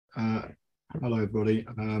Hello, everybody.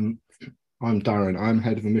 I'm Darren. I'm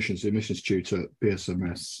head of admissions tutor at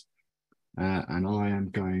BSMS, and I am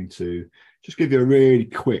going to just give you a really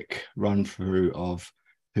quick run through of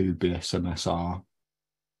who BSMS are,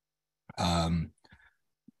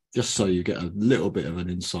 just so you get a little bit of an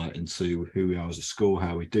insight into who we are as a school,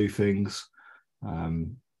 how we do things,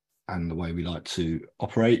 and the way we like to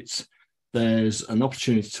operate. There's an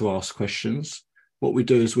opportunity to ask questions. What we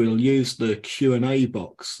do is we'll use the Q&A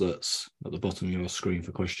box that's at the bottom of your screen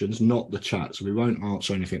for questions, not the chat. So we won't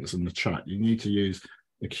answer anything that's in the chat. You need to use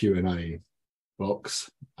the Q&A box.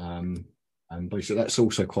 And basically that's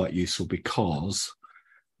also quite useful because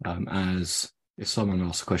as if someone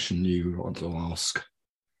asks a question you want to ask,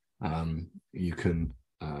 you can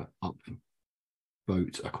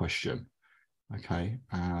upvote a question. Okay.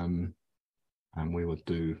 And we will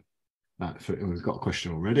do that. We've got a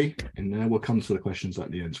question already in there. We'll come to the questions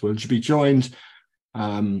at the end. So we'll be joined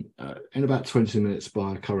in about 20 minutes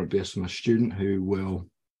by a current BSMS student who will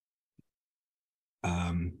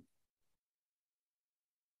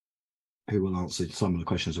answer some of the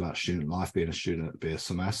questions about student life, being a student at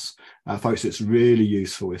BSMS. Folks, it's really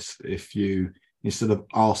useful if you, instead of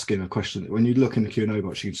asking a question, when you look in the Q&A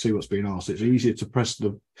box, you can see what's being asked. It's easier to press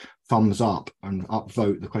the thumbs up and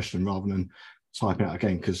upvote the question rather than typing out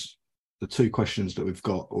again, because the two questions that we've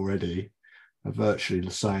got already are virtually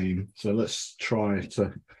the same. So let's try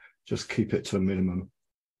to just keep it to a minimum.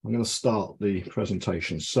 I'm going to start the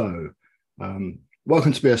presentation. So welcome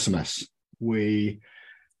to BSMS. We,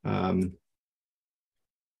 if I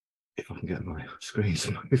can get my screen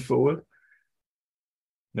to move forward.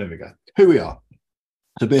 There we go. Who we are.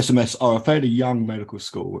 So BSMS are a fairly young medical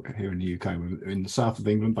school here in the UK. We're in the south of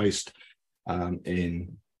England, based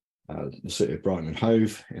in the city of Brighton and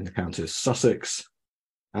Hove in the county of Sussex,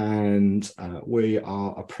 and we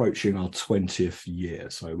are approaching our 20th year.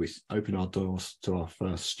 So we open our doors to our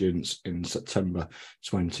first students in September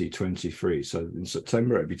 2023. So in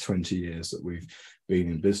September it'll be 20 years that we've been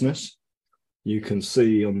in business. You can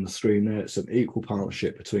see on the screen there it's an equal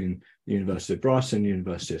partnership between the University of Brighton,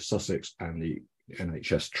 University of Sussex and the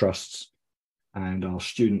NHS trusts, and our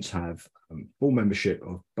students have full membership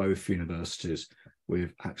of both universities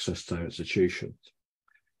with access to our institutions.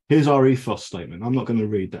 Here's our ethos statement. I'm not going to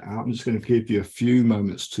read that out. I'm just going to give you a few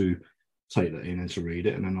moments to take that in and to read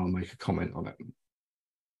it, and then I'll make a comment on it.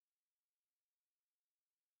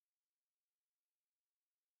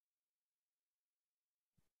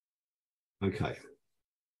 Okay.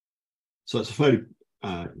 So it's a fairly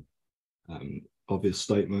obvious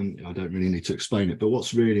statement. I don't really need to explain it, but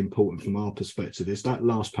what's really important from our perspective is that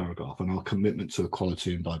last paragraph and our commitment to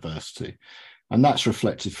equality and diversity. And that's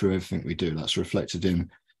reflected through everything we do. That's reflected in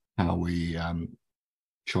how we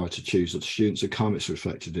try to choose the students who come. It's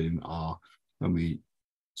reflected in when we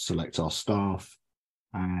select our staff,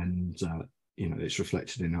 and it's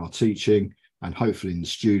reflected in our teaching, and hopefully in the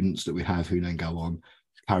students that we have who then go on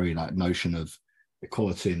to carry that notion of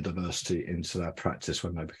equality and diversity into their practice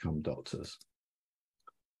when they become doctors.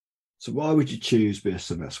 So why would you choose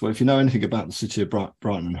BSMS? Well, if you know anything about the city of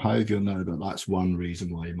Brighton and Hove, you'll know that that's one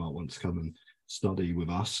reason why you might want to come and study with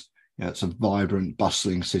us. It's a vibrant,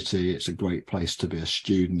 bustling city. It's a great place to be a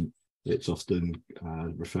student. It's often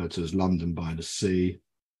referred to as London by the sea.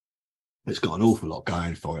 It's got an awful lot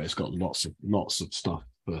going for it. It's got lots of stuff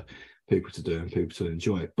for people to do and people to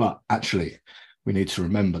enjoy. But actually, we need to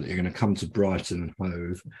remember that you're going to come to Brighton and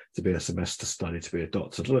Hove to BSMS to study to be a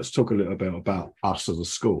doctor. So let's talk a little bit about us as a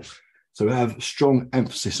school. So we have strong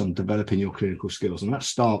emphasis on developing your clinical skills, and that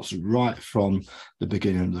starts right from the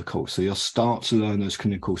beginning of the course. So you'll start to learn those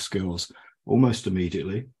clinical skills almost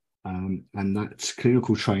immediately, and that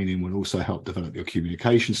clinical training will also help develop your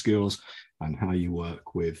communication skills and how you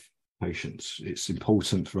work with patients. It's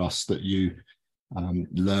important for us that you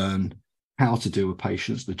learn how to deal with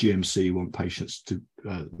patients. The GMC want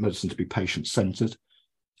medicine to be patient-centered,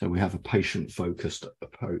 so we have a patient-focused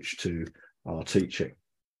approach to our teaching.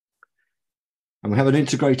 And we have an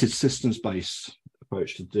integrated systems-based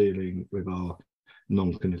approach to dealing with our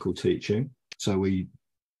non-clinical teaching. So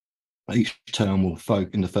each term will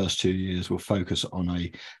in the first 2 years, we'll focus on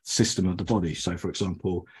a system of the body. So for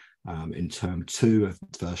example, in term 2 of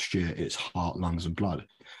the first year, it's heart, lungs and blood.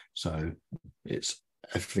 So it's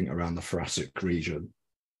everything around the thoracic region.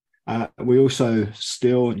 We also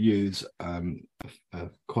still use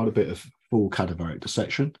quite a bit of full cadaveric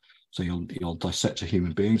dissection. So you'll dissect a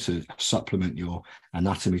human being to supplement your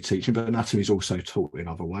anatomy teaching, but anatomy is also taught in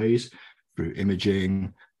other ways, through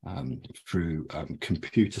imaging, through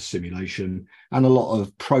computer simulation, and a lot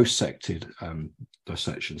of prosected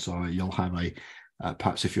dissection. So you'll have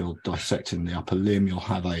Perhaps if you're dissecting the upper limb, you'll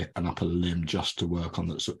have an upper limb just to work on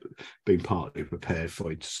that's been partly prepared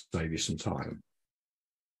for you to save you some time.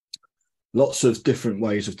 Lots of different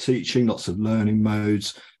ways of teaching, lots of learning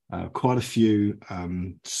modes, quite a few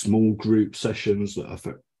small group sessions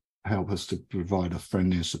that help us to provide a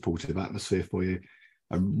friendly and supportive atmosphere for you.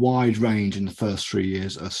 A wide range in the first 3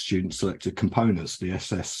 years of student-selected components, the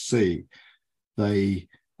SSC. They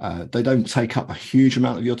don't take up a huge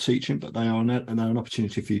amount of your teaching, but they're an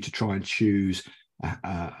opportunity for you to try and choose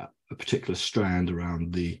a particular strand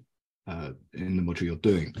around in the module you're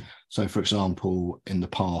doing. So, for example, in the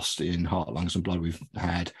past in Heart, Lungs and Blood, we've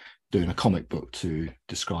had doing a comic book to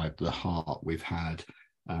describe the heart. We've had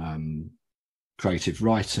creative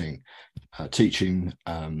writing, teaching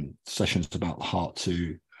sessions about the heart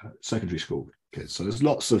to secondary school kids. So there's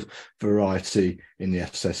lots of variety in the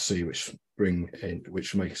SSC,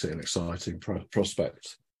 which makes it an exciting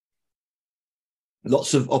prospect.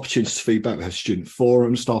 Lots of opportunities for feedback. We have student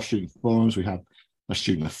forums, staff student forums. We have a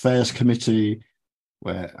student affairs committee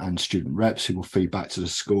and student reps who will feed back to the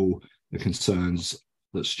school the concerns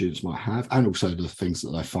that students might have, and also the things that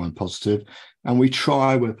they find positive. And we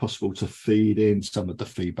try, where possible, to feed in some of the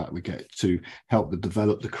feedback we get to help them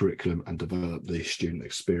develop the curriculum and develop the student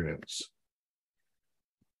experience.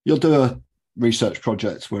 You'll do a research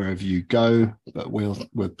project wherever you go, but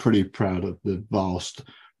we're pretty proud of the vast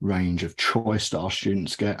range of choice that our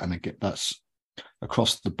students get, and that's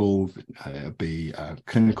across the board. It'll be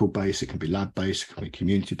clinical based, it can be lab based, it can be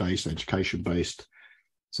community based, education based.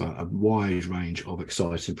 So a wide range of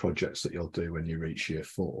exciting projects that you'll do when you reach year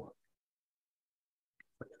 4.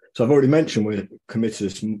 So I've already mentioned we're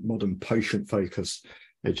committed to modern patient-focused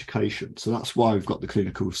education. So that's why we've got the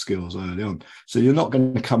clinical skills early on. So you're not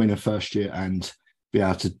going to come in a first year and be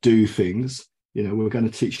able to do things. We're going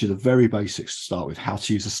to teach you the very basics to start with: how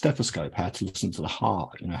to use a stethoscope, how to listen to the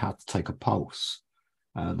heart, how to take a pulse.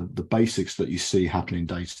 The basics that you see happening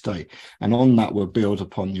day to day. And on that, we'll build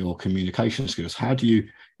upon your communication skills. How do you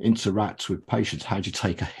interact with patients? How do you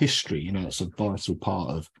take a history? That's a vital part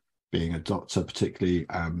of being a doctor, particularly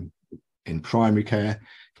in primary care.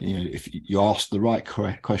 If you ask the right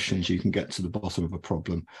questions, you can get to the bottom of a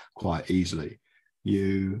problem quite easily.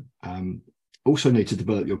 You also need to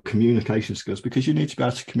develop your communication skills, because you need to be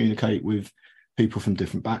able to communicate with people from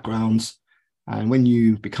different backgrounds. And when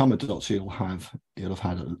you become a doctor, you'll have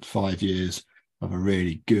had 5 years of a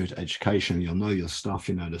really good education. You'll know your stuff,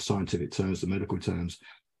 the scientific terms, the medical terms,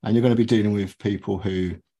 and you're going to be dealing with people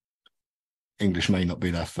who English may not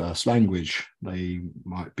be their first language. They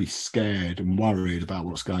might be scared and worried about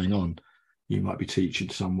what's going on. You might be teaching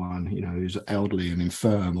someone, who's elderly and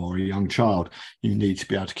infirm, or a young child. You need to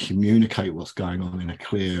be able to communicate what's going on in a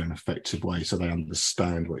clear and effective way so they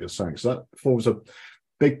understand what you're saying. So that forms a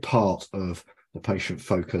big part of the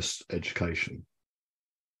patient-focused education.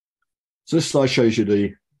 So this slide shows you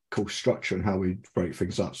the course structure and how we break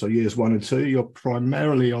things up. So years 1 and 2, you're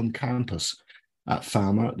primarily on campus at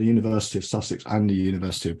Falmer, at the University of Sussex and the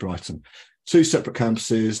University of Brighton. 2 separate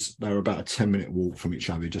campuses. They're about a 10-minute walk from each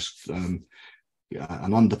other. Just an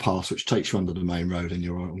underpass which takes you under the main road, and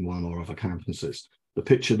you're on one or other campuses. The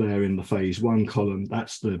picture there in the phase 1 column,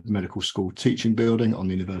 that's the medical school teaching building on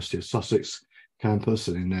the University of Sussex campus,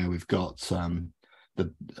 and in there we've got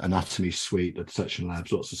the anatomy suite, the dissection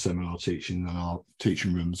labs, lots of seminar teaching, and our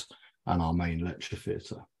teaching rooms and our main lecture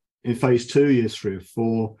theatre. In phase 2, years 3 and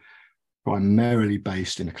 4, primarily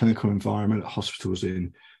based in a clinical environment at hospitals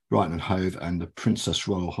in Brighton and Hove and the Princess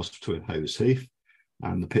Royal Hospital in Havers Heath.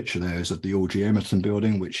 And the picture there is of the Audrey Emerton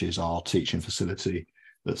building, which is our teaching facility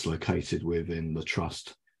that's located within the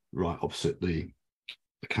trust right opposite the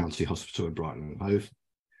county hospital in Brighton and Hove.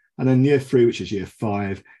 And then year 3, which is year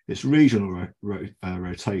 5, it's regional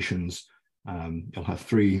rotations. You'll have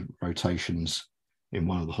 3 rotations in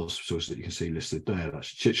one of the hospitals that you can see listed there.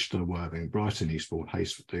 That's Chichester, Worthing, Brighton, Eastbourne,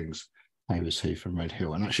 Hastings, Havers Heath and Red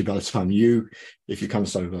Hill. And actually, by the time if you come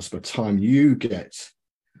to with us, by the time you get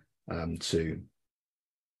to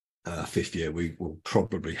 5th year, we will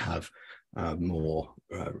probably have more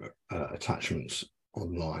attachments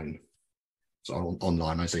online. So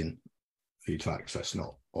online as in for you to access,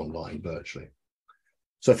 not online virtually.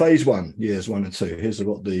 So phase 1, years 1 and 2, here's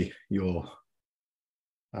what your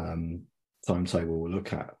timetable will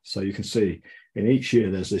look at. So you can see in each year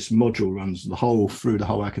there's this module runs through the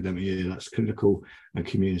whole academic year. That's clinical and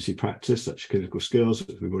community practice, that's clinical skills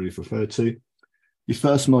that we've already referred to. Your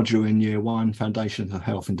first module in year 1, Foundations of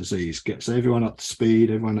Health and Disease, gets everyone up to speed,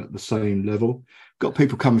 everyone at the same level. Got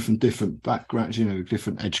people coming from different backgrounds,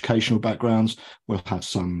 different educational backgrounds. We'll have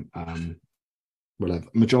some we'll have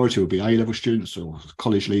majority will be A-level students or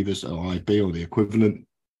college leavers or IB or the equivalent.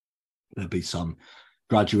 There'll be some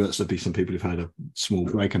graduates, there'll be some people who've had a small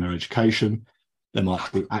break in their education. There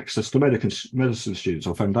might be access to medicine students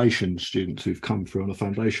or foundation students who've come through on a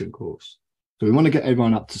foundation course. So we want to get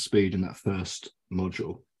everyone up to speed in that first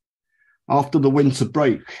module. After the winter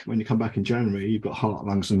break, when you come back in January, you've got heart,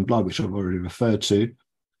 lungs and blood, which I've already referred to.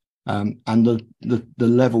 And the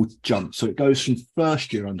level jumps. So it goes from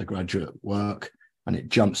first year undergraduate work and it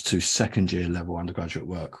jumps to second year level undergraduate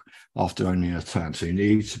work after only a term. So you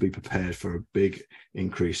need to be prepared for a big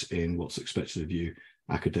increase in what's expected of you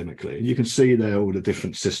academically. And you can see there all the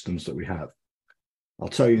different systems that we have. I'll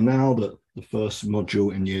tell you now that the first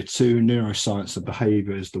module in year 2, neuroscience and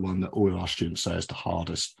behaviour, is the one that all our students say is the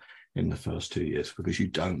hardest in the first 2 years, because you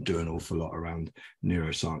don't do an awful lot around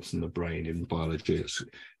neuroscience and the brain in biology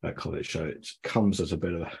at college. So it comes as a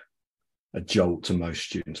bit of a jolt to most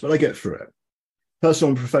students, but they get through it.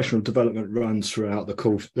 Personal and professional development runs throughout the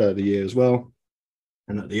course the year as well.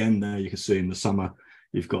 And at the end there, you can see in the summer,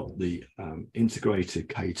 you've got the integrated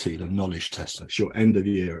KT, the knowledge test. That's your end of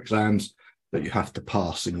year exams that you have to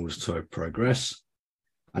pass in order to progress.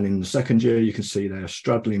 And in the second year, you can see there,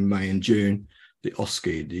 straddling May and June, the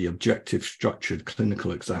OSCE, the objective structured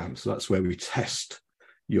clinical exam. So that's where we test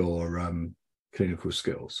your clinical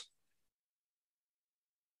skills.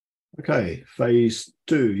 Okay, phase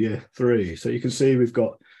 2, year 3. So you can see we've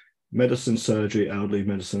got medicine, surgery, elderly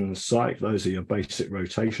medicine and psych. Those are your basic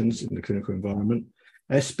rotations in the clinical environment.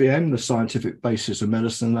 SBM, the scientific basis of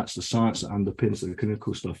medicine, that's the science that underpins the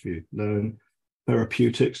clinical stuff you learn.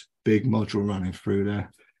 Therapeutics, big module running through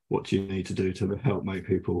there. What do you need to do to help make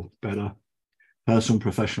people better? Personal and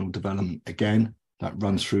professional development, again, that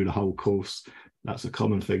runs through the whole course. That's a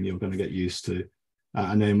common thing you're going to get used to.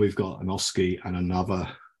 And then we've got an OSCE and another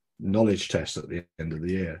knowledge test at the end of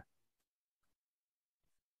the year.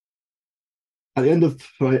 At the end of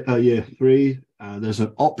year 3, there's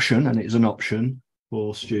an option, and it is an option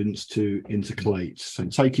for students to intercalate. So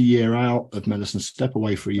take a year out of medicine, step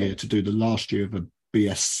away for a year to do the last year of a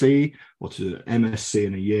BSc or to MSc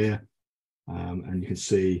in a year. And you can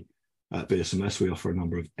see at BSMS, we offer a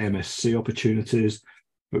number of MSc opportunities,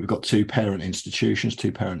 but we've got 2 parent institutions,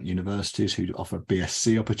 2 parent universities who offer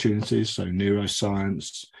BSc opportunities. So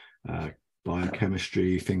neuroscience,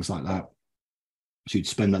 biochemistry, things like that. So you'd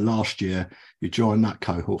spend the last year, you join that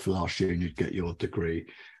cohort for last year and you'd get your degree.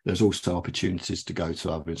 There's also opportunities to go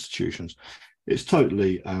to other institutions. It's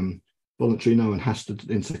totally voluntary, no one has to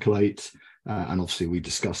intercalate. And obviously we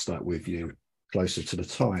discussed that with you closer to the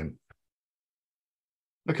time.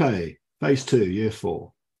 Okay, phase 2, year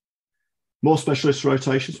 4. More specialist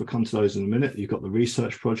rotations, we'll come to those in a minute. You've got the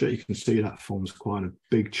research project. You can see that forms quite a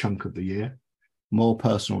big chunk of the year. More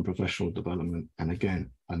personal and professional development. And again,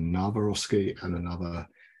 another OSCE and another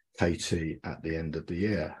KT at the end of the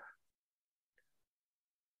year.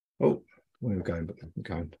 Oh, where are we going? We're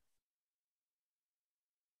going.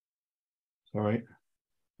 Sorry.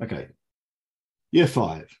 Okay. Year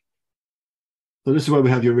 5. So this is where we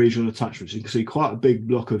have your regional attachments. You can see quite a big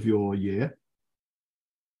block of your year.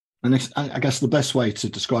 And I guess the best way to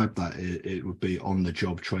describe that, it would be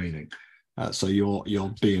on-the-job training. So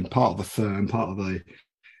you're being part of a firm, part of a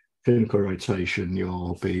clinical rotation.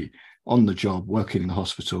 You'll be on the job, working in the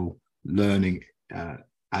hospital, learning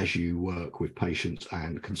as you work with patients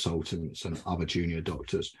and consultants and other junior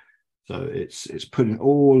doctors. So it's putting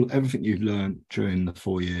everything you've learned during the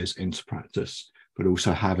 4 years into practice, but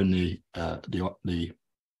also having the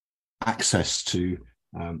access to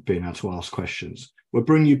being able to ask questions. We'll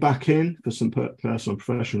bring you back in for some personal and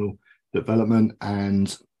professional development,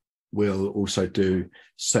 and we'll also do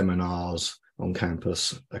seminars on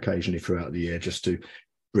campus occasionally throughout the year just to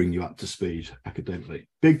bring you up to speed academically.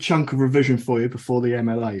 Big chunk of revision for you before the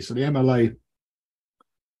MLA. So the MLA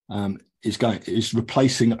is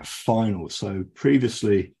replacing finals. So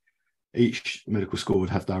previously, each medical school would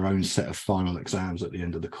have their own set of final exams at the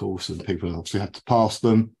end of the course, and people obviously had to pass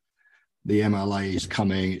them. The MLA is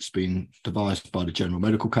coming. It's been devised by the General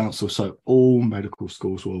Medical Council. So all medical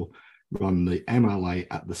schools will run the MLA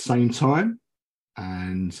at the same time,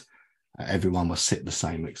 and everyone will sit the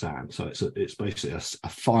same exam. So it's basically a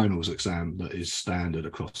finals exam that is standard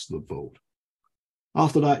across the board.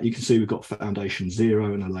 After that, you can see we've got Foundation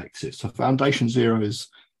 0 and electives. So Foundation 0 is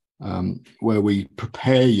where we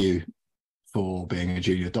prepare you for being a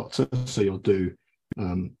junior doctor. So you'll do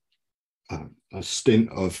a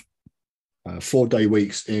stint of 4-day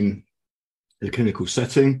weeks in the clinical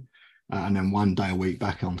setting, and then 1 day a week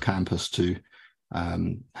back on campus to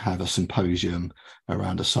have a symposium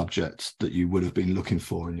around a subject that you would have been looking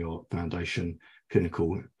for in your foundation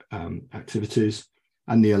clinical activities.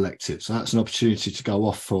 and the electives. So that's an opportunity to go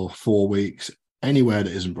off for 4 weeks anywhere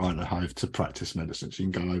that isn't Brighton and Hove to practice medicine. So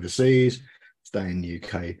you can go overseas, stay in the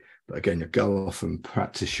UK, but again, you go off and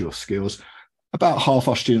practice your skills. About half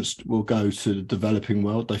our students will go to the developing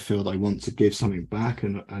world. They feel they want to give something back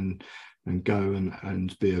and go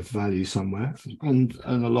and be of value somewhere. And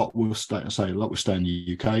a lot will stay in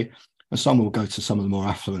the UK, and some will go to some of the more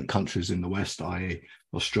affluent countries in the West, i.e.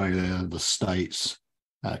 Australia, the States,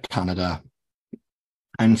 Canada,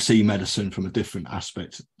 and see medicine from a different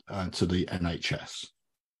aspect to the NHS.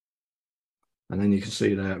 And then you can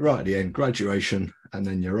see there right at the end, graduation, and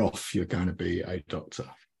then you're off. You're going to be a doctor.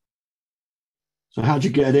 So how do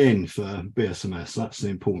you get in for BSMS? That's the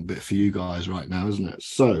important bit for you guys right now, isn't it?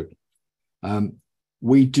 So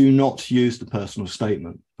we do not use the personal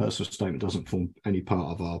statement. Personal statement doesn't form any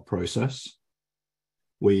part of our process.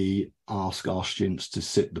 We ask our students to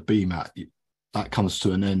sit the BMAT. That comes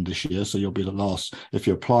to an end this year, so you'll be the last. If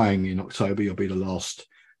you're applying in October, you'll be the last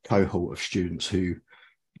cohort of students who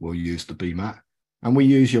will use the BMAT. And we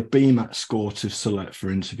use your BMAT score to select for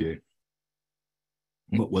interview.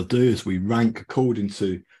 What we'll do is we rank according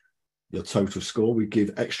to your total score. We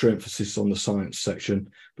give extra emphasis on the science section,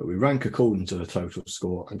 but we rank according to the total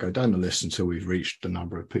score and go down the list until we've reached the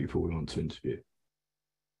number of people we want to interview.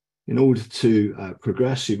 In order to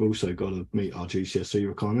progress, you've also got to meet our GCSE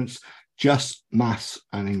requirements. Just maths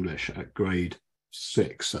and English at grade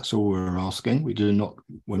 6. That's all we're asking. We're not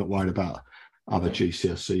worried about other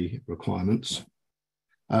GCSE requirements.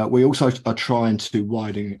 We also are trying to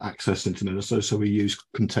widen access into medicine, so we use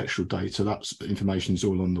contextual data. That's information is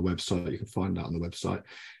all on the website. You can find that on the website.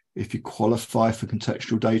 If you qualify for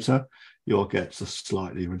contextual data, you'll get a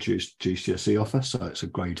slightly reduced GCSE offer. So it's a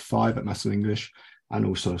grade 5 at Maths and English, and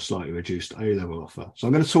also a slightly reduced A-level offer. So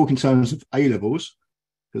I'm going to talk in terms of A-levels,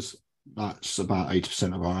 because that's about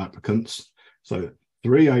 80% of our applicants. So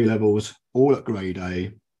 3 A-levels, all at grade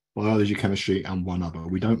A, biology, chemistry, and one other.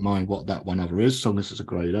 We don't mind what that one other is, as long as it's a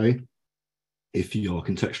grade A. If you're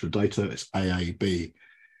contextual data, it's AAB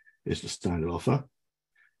is the standard offer.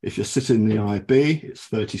 If you're sitting in the IB, it's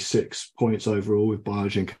 36 points overall with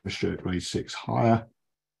biology and chemistry at grade 6 higher.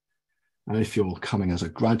 And if you're coming as a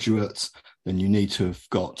graduate, then you need to have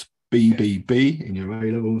got BBB in your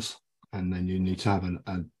A-levels, and then you need to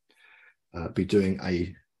have be doing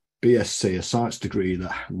a BSc, a science degree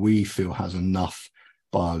that we feel has enough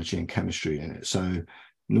biology and chemistry in it. So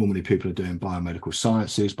normally people are doing biomedical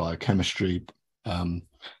sciences, biochemistry.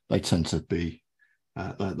 They tend to be,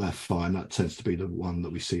 they're fine. That tends to be the one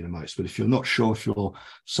that we see the most. But if you're not sure if your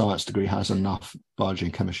science degree has enough biology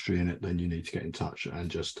and chemistry in it, then you need to get in touch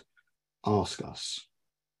and just ask us.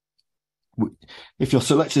 If you're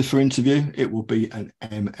selected for interview, it will be an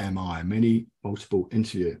MMI, mini multiple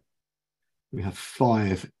interview. We have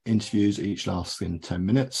 5 interviews, each lasting 10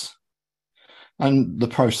 minutes. And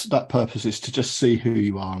that purpose is to just see who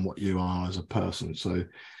you are and what you are as a person. So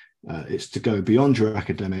it's to go beyond your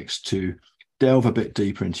academics, to delve a bit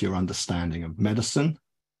deeper into your understanding of medicine,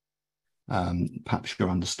 perhaps your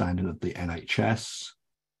understanding of the NHS,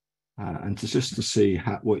 and to see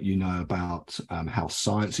what you know about how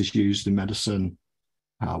science is used in medicine,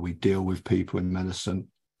 how we deal with people in medicine.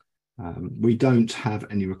 We don't have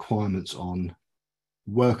any requirements on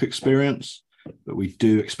work experience, but we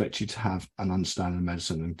do expect you to have an understanding of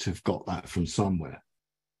medicine and to have got that from somewhere.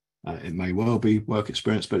 It may well be work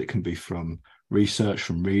experience, but it can be from research,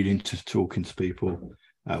 from reading to talking to people.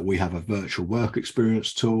 We have a virtual work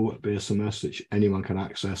experience tool at BSMS, which anyone can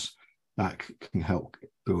access. That can help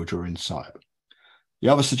build your insight. The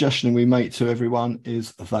other suggestion we make to everyone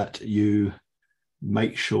is that you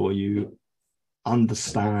make sure you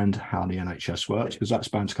understand how the NHS works, because that's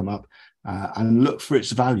bound to come up, and look for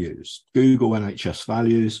its values. Google NHS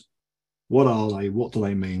values. What are they? What do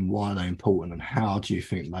they mean? Why are they important? And how do you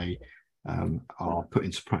think they are put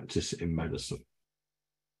into practice in medicine?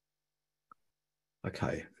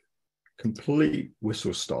 Okay, complete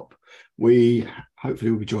whistle stop. We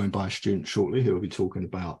hopefully will be joined by a student shortly who will be talking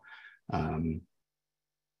about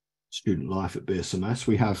student life at BSMS.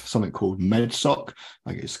 We have something called MedSoc.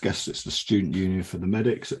 I guess it's the student union for the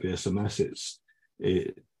medics at BSMS.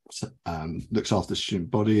 It looks after the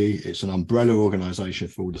student body. It's an umbrella organisation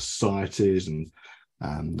for all the societies and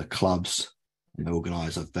the clubs, and they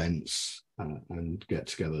organise events and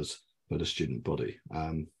get-togethers for the student body.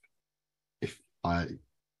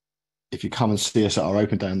 If you come and see us at our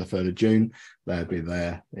open day on the 3rd of June, they'll be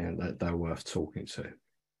there. They're worth talking to.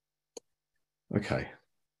 Okay,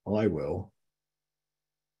 I will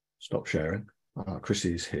stop sharing.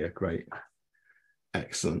 Chrissy's here, great.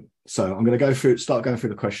 Excellent. So I'm going to start going through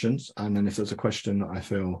the questions, and then if there's a question that I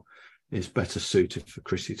feel is better suited for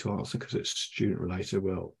Chrissy to answer because it's student related.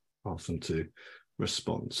 We'll ask them to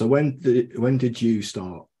respond. So when did you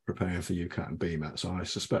start preparing for UCAT and BMAT? So I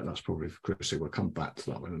suspect that's probably for Chrissy. We'll come back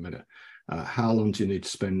to that in a minute. How long do you need to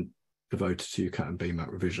spend devoted to UCAT and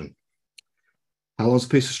BMAT revision? How long's a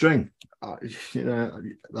piece of string?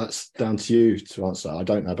 That's down to you to answer. I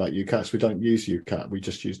don't know about UCATs. We don't use UCAT. We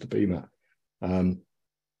just use the BMAT.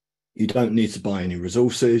 You don't need to buy any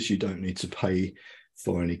resources. You don't need to pay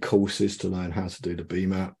for any courses to learn how to do the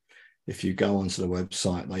BMAT. If you go onto the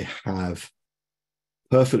website, they have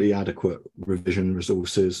perfectly adequate revision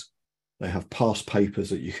resources. They have past papers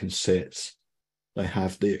that you can sit. They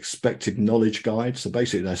have the expected knowledge guide. So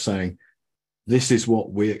basically they're saying, this is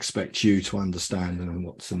what we expect you to understand and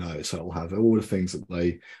what to know. So it'll have all the things that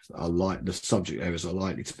they are like, the subject areas are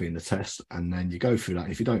likely to be in the test. And then you go through that.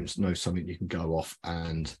 If you don't know something, you can go off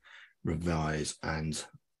and revise and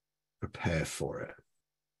prepare for it.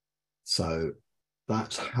 So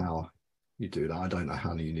that's how you do that. I don't know how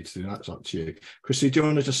long you need to do that. It's up to you. Chrissy, do you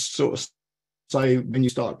want to just sort of say when you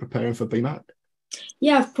start preparing for BMAT?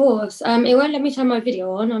 Yeah, of course. It won't let me turn my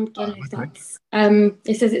video on. I don't know if that's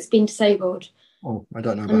it says it's been disabled. Oh, I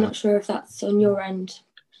don't know about I'm not sure if that's on your end.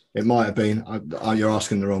 It might have been. You're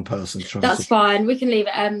asking the wrong person. That's fine. We can leave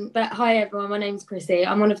it. But hi everyone, my name's Chrissy.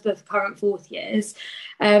 I'm one of the current fourth years.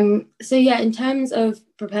 So yeah, in terms of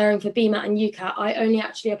preparing for BMAT and UCAT, I only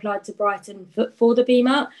actually applied to Brighton for the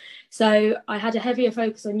BMAT. So I had a heavier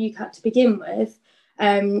focus on UCAT to begin with.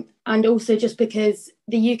 And also just because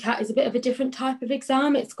the UCAT is a bit of a different type of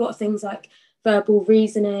exam. It's got things like verbal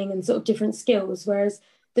reasoning and sort of different skills, whereas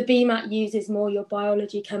the BMAT uses more your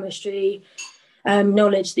biology, chemistry,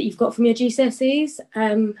 knowledge that you've got from your GCSEs.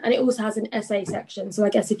 And it also has an essay section. So I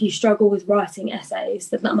guess if you struggle with writing essays,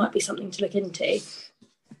 then that might be something to look into.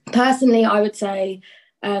 Personally, I would say,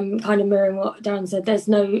 kind of mirroring what Darren said,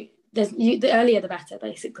 the earlier the better,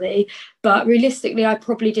 basically. But realistically, I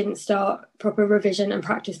probably didn't start proper revision and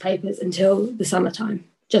practice papers until the summertime,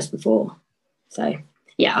 just before. So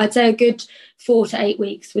yeah, I'd say a good 4 to 8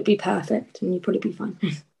 weeks would be perfect and you'd probably be fine.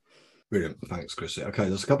 Brilliant. Thanks, Chrissy. Okay,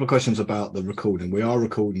 there's a couple of questions about the recording. We are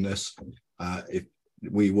recording this. If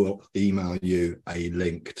we will email you a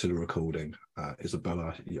link to the recording.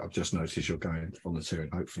 Isabella, I've just noticed you're going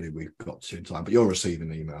volunteering. Hopefully we've got to in time, but you're receiving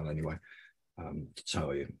the email anyway to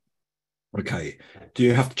tell you. Okay, do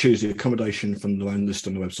you have to choose the accommodation from the loan list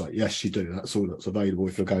on the website? Yes, you do. That's all that's available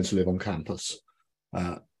if you're going to live on campus.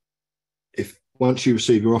 If once you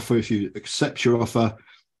receive your offer, if you accept your offer,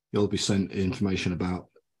 you'll be sent information about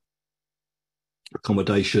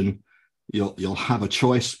accommodation. You'll have a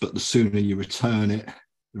choice, but the sooner you return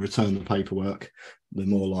the paperwork, the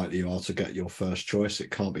more likely you are to get your first choice.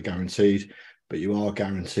 It can't be guaranteed, but you are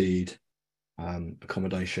guaranteed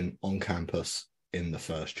accommodation on campus in the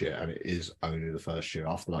first year, and it is only the first year.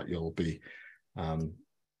 After that, you'll be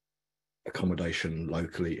accommodation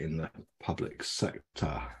locally in the public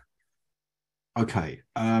sector. Okay.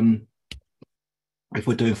 If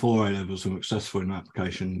we're doing 4 A levels and we're successful in an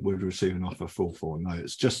application, we'd receive an offer full 4. No,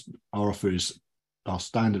 it's just our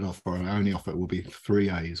standard offer, and our only offer will be 3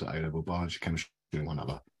 A's at A level, biology, chemistry, and 1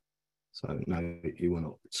 other. So no, you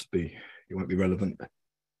won't be relevant.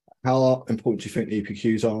 How important do you think the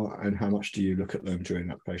EPQs are, and how much do you look at them during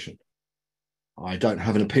the application? I don't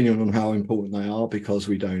have an opinion on how important they are because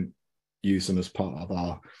we don't use them as part of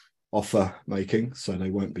our offer making, so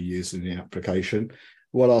they won't be used in the application.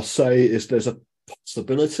 What I'll say is there's a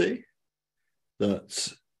possibility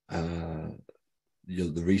that the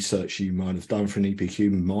research you might have done for an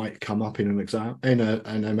EPQ might come up in an exam, in an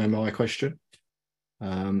MMI question,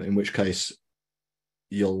 in which case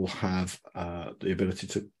you'll have the ability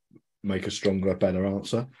to make a stronger, better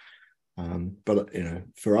answer. But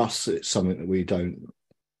for us, it's something that we don't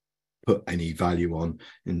put any value on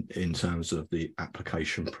in terms of the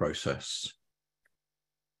application process.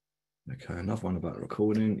 Okay, another one about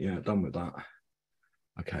recording. Yeah, done with that.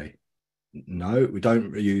 Okay. No, we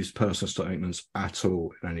don't use personal statements at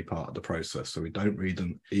all in any part of the process. So we don't read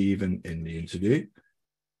them even in the interview.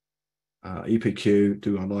 EPQ,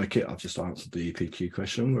 do I like it? I've just answered the EPQ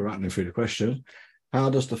question. We're rattling through the question. How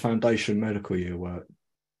does the foundation medical year work?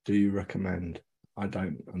 Do you recommend? I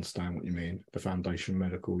don't understand what you mean, the foundation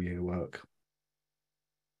medical year work.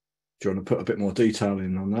 Do you want to put a bit more detail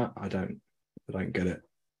in on that? I don't get it.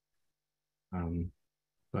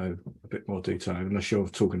 So a bit more detail, unless you're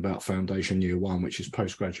talking about foundation year 1, which is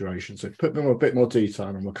post-graduation. So put a bit more detail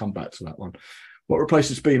and we'll come back to that one. What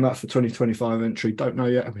replaces BMAT for 2025 entry? Don't know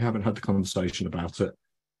yet. We haven't had the conversation about it.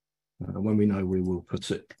 When we know, we will put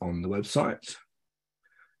it on the website.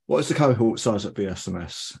 What is the cohort size at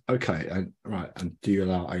BSMS? Okay, and do you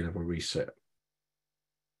allow A-level resit?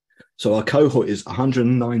 So our cohort is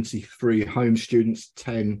 193 home students,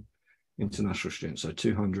 10 international students, so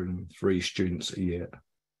 203 students a year.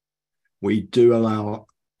 We do allow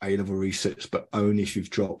A-level resits, but only if you've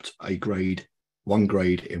dropped one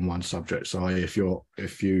grade in one subject. So if you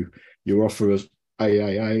offer us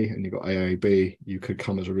AAA and you've got AAB, you could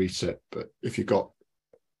come as a resit. But if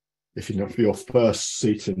for your first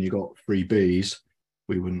seat and you got 3 Bs,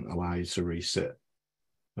 we wouldn't allow you to resit.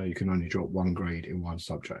 So you can only drop one grade in one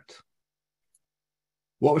subject.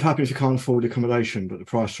 What would happen if you can't afford accommodation, but the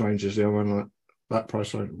price range is the other one? That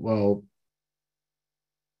price range, well,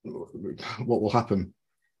 what will happen?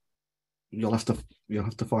 You'll have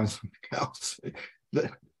to find something else.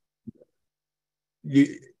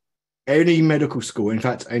 Any medical school, in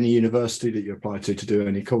fact, any university that you apply to do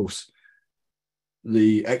any course,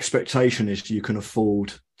 the expectation is you can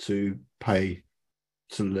afford to pay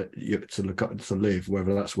to live,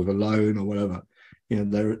 whether that's with a loan or whatever.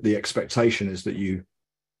 The expectation is that you,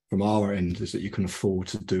 from our end, is that you can afford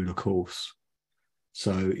to do the course.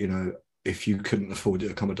 So, if you couldn't afford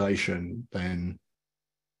the accommodation, then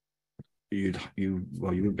you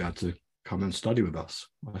wouldn't be able to come and study with us,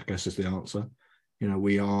 I guess is the answer.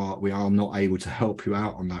 We are not able to help you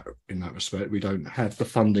out in that respect. We don't have the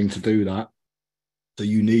funding to do that. So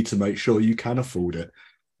you need to make sure you can afford it.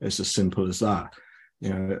 It's as simple as that.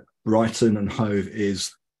 Brighton and Hove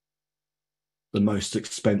is the most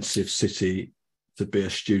expensive city to be a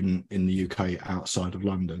student in the UK outside of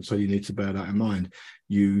London. So you need to bear that in mind.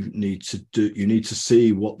 You need to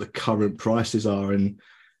see what the current prices are in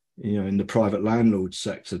the private landlord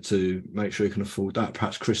sector to make sure you can afford that.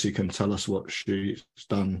 Perhaps Chrissy can tell us what she's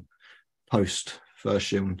done post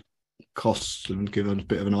first year costs and give us a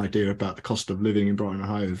bit of an idea about the cost of living in Brighton and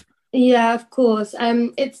Hove. Yeah, of course.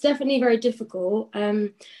 It's definitely very difficult.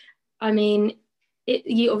 I mean,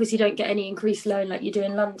 you obviously don't get any increased loan like you do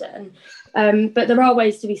in London, but there are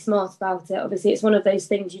ways to be smart about it. Obviously, it's one of those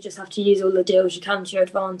things you just have to use all the deals you can to your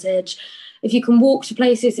advantage. If you can walk to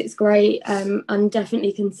places, it's great, and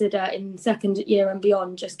definitely consider in second year and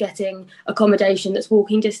beyond just getting accommodation that's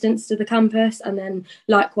walking distance to the campus, and then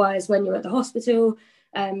likewise when you're at the hospital,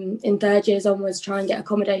 in third years onwards, try and get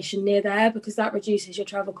accommodation near there, because that reduces your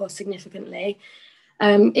travel costs significantly.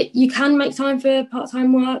 You can make time for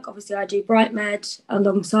part-time work. Obviously, I do BrightMed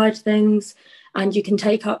alongside things, and you can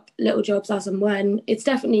take up little jobs as and when. It's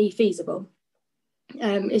definitely feasible.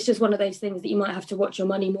 It's just one of those things that you might have to watch your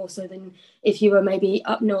money more so than if you were maybe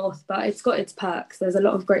up north, but it's got its perks. There's a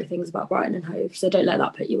lot of great things about Brighton and Hove, so don't let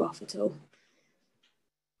that put you off at all.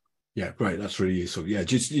 Yeah, great. That's really useful. Yeah,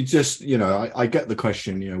 I get the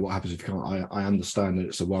question, what happens if you can't? I understand that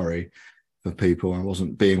it's a worry for people. I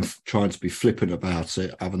wasn't trying to be flippant about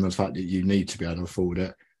it, other than the fact that you need to be able to afford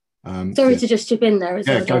it. Sorry to just chip in there as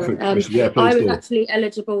well. Go for it. I was actually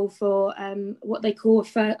eligible for what they call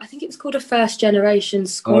I think it was called a first generation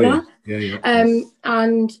scholar.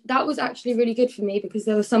 And that was actually really good for me, because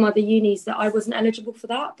there were some other unis that I wasn't eligible for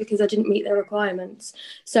that because I didn't meet their requirements.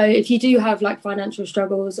 So if you do have like financial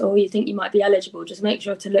struggles or you think you might be eligible, just make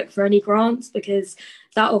sure to look for any grants, because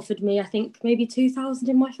that offered me, I think, maybe 2,000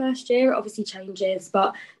 in my first year. It obviously changes,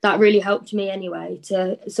 but that really helped me anyway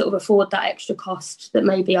to sort of afford that extra cost that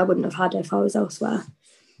maybe I wouldn't have had if I was elsewhere.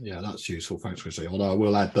 Yeah, that's useful. Thanks, Chrissy. Although I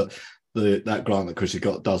will add that that grant that Chrissy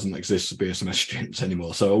got doesn't exist for BSMS students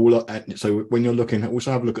anymore. So when you're looking,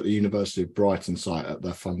 also have a look at the University of Brighton site at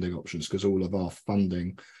their funding options, because all of our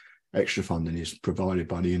extra funding is provided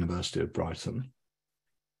by the University of Brighton.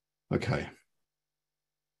 Okay.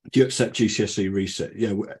 Do you accept GCSE reset?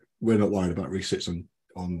 Yeah, we're not worried about resits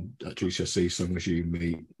on GCSE. As long as you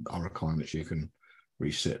meet our requirements, you can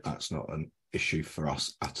resit. That's not an issue for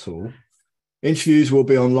us at all. Interviews will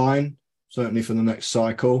be online, certainly for the next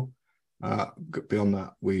cycle. Beyond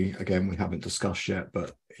that, we haven't discussed yet,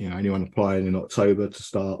 but anyone applying in October to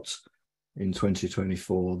start in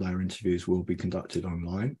 2024, their interviews will be conducted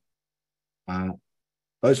online.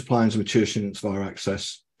 Those applying to mature students via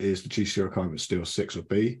access, is the GCSE requirement still 6 or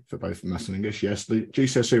B for both maths and English? Yes, the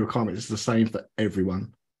GCSE requirement is the same for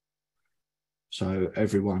everyone. So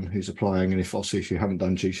everyone who's applying, and if you haven't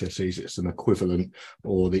done GCSEs, it's an equivalent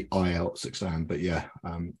or the IELTS exam. But yeah,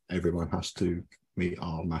 everyone has to meet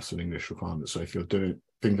our maths and English requirements. So if you're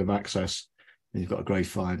thinking of access and you've got a grade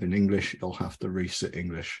 5 in English, you'll have to resit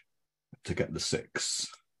English to get the 6.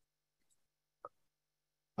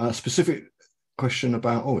 Specific question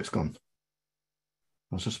about, it's gone.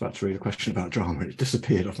 I was just about to read a question about drama and it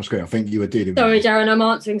disappeared off my screen. I think you were dealing with Sorry, Darren, I'm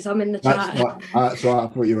answering some in the chat. That's right. I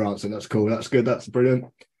thought you were answering. That's cool. That's good. That's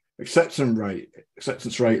brilliant.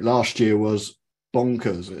 Acceptance rate last year was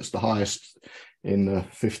bonkers. It's the highest in the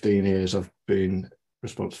 15 years I've been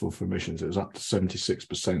responsible for admissions. It was up to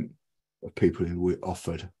 76% of people who were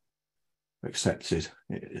offered accepted.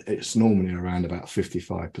 It's normally around about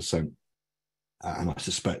 55%. And I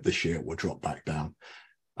suspect this year it will drop back down.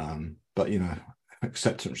 But, you know,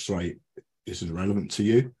 acceptance rate isn't irrelevant to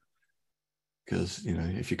you, because, you know,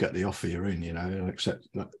 if you get the offer, you're in, you know,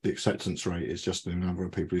 the acceptance rate is just the number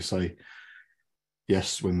of people who say,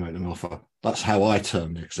 yes, we make an offer. That's how I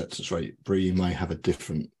term the acceptance rate. Bree, you may have a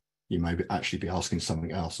different, you may actually be asking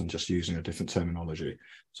something else and just using a different terminology.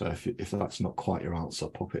 So if that's not quite your answer,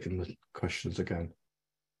 pop it in the questions again.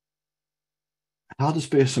 How does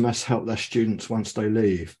BSMS help their students once they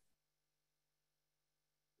leave?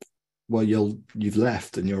 Well, you've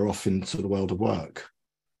left and you're off into the world of work.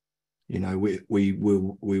 You know, we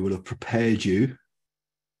will have prepared you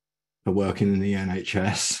for working in the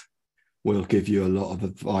NHS. We'll give you a lot of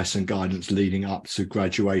advice and guidance leading up to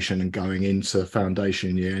graduation and going into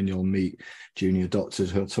foundation year, and you'll meet junior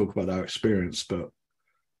doctors who'll talk about their experience. But,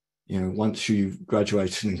 you know, once you've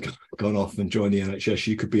graduated and gone off and joined the NHS,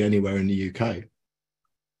 you could be anywhere in the UK.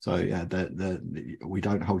 So, yeah, we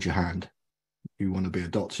don't hold your hand. You want to be a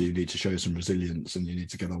doctor, you need to show some resilience and you need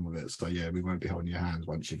to get on with it. So, yeah, we won't be holding your hands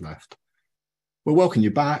once you've left. We'll welcome you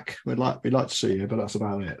back. We'd like to see you, but that's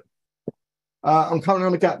about it. I'm currently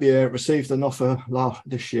on a gap year, received an offer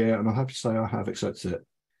this year, and I'm happy to say I have accepted it.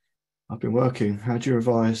 I've been working. How do you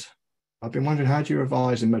revise? I've been wondering, how do you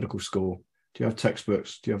revise in medical school? Do you have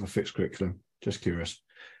textbooks? Do you have a fixed curriculum? Just curious.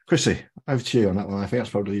 Chrissy, over to you on that one. I think that's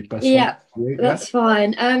probably the best one. That's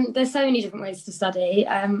fine. There's so many different ways to study.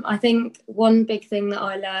 I think one big thing that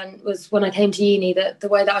I learned was when I came to uni that the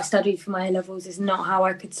way that I studied for my A-levels is not how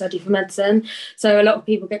I could study for medicine. So a lot of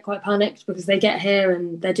people get quite panicked because they get here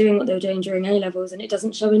and they're doing what they were doing during A-levels and it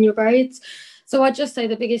doesn't show in your grades. So I'd just say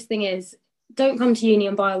the biggest thing is don't come to uni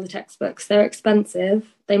and buy all the textbooks. They're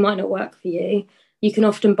expensive. They might not work for you. You can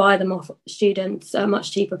often buy them off students at a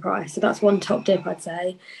much cheaper price. So that's one top tip, I'd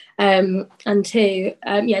say. And two,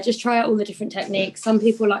 just try out all the different techniques. Some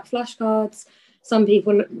people like flashcards. Some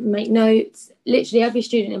people make notes. Literally every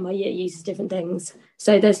student in my year uses different things.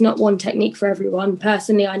 So there's not one technique for everyone.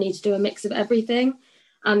 Personally, I need to do a mix of everything.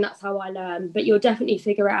 And that's how I learn. But you'll definitely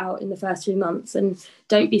figure it out in the first few months. And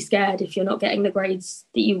don't be scared if you're not getting the grades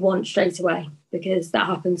that you want straight away, because that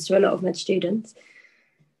happens to a lot of med students.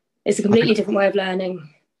 It's a completely different way of learning.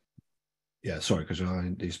 Yeah, sorry, because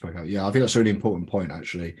you spoke out. Yeah, I think that's a really important point,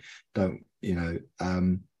 actually.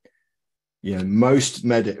 Most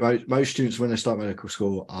students when they start medical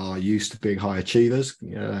school are used to being high achievers.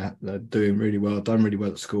 They're doing really well, done really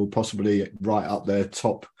well at school, possibly right up their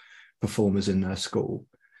top performers in their school.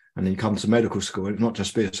 And then you come to medical school, and not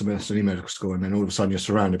just BSMS, any medical school, and then all of a sudden you're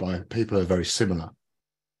surrounded by people who are very similar.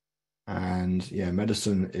 And yeah,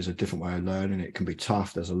 medicine is a different way of learning. It can be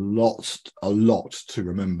tough. There's a lot to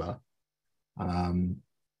remember.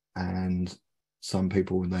 And some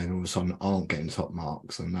people then all of a sudden aren't getting top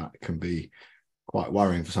marks, and that can be quite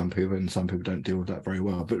worrying for some people, and some people don't deal with that very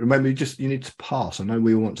well. But remember, you need to pass. I know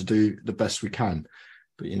we want to do the best we can,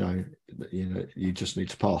 but you just need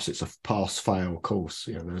to pass. It's a pass-fail course.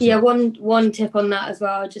 One tip on that as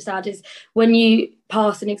well, I'll just add, is when you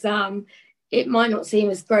pass an exam, it might not seem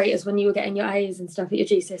as great as when you were getting your A's and stuff at your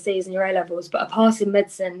GCSEs and your A-levels, but a pass in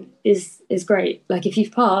medicine is great. Like, if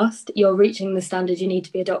you've passed, you're reaching the standard you need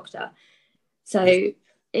to be a doctor. So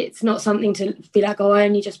it's not something to be like, oh, I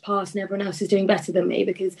only just passed and everyone else is doing better than me,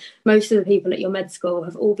 because most of the people at your med school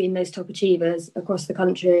have all been those top achievers across the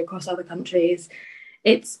country, across other countries.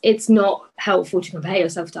 It's not helpful to compare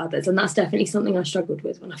yourself to others, and that's definitely something I struggled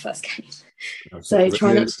with when I first came. So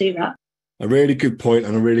try not to do that. A really good point,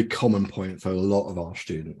 and a really common point for a lot of our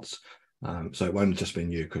students. So it won't just be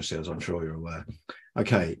you, Chrissy, as I'm sure you're aware.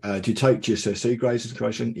 Okay, do you take GCSE grades into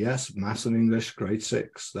consideration? Yes, Maths and English, grade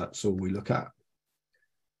 6. That's all we look at.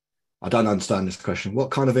 I don't understand this question. What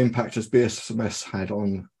kind of impact has BSMS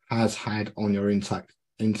has had on your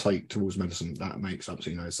intake towards medicine? That makes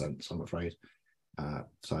absolutely no sense, I'm afraid.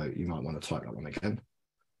 So you might want to type that one again.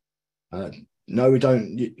 No, we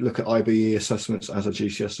don't look at IBE assessments as a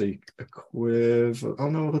GCSE equivalent. Oh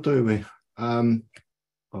no, what do we?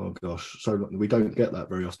 Oh gosh, so we don't get that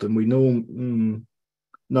very often.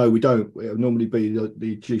 No, we don't. It would normally be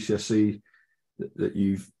the GCSE that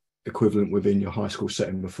you've equivalent within your high school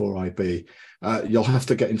setting before IB. You'll have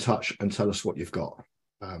to get in touch and tell us what you've got.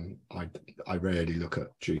 I rarely look at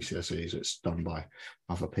GCSEs. It's done by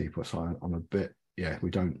other people, so I'm a bit, we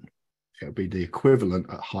don't. It'll be the equivalent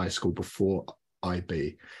at high school before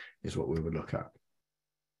IB is what we would look at.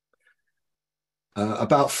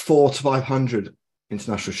 About 400 to 500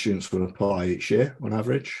 international students will apply each year on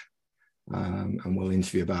average, and we'll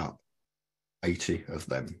interview about 80 of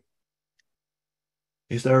them.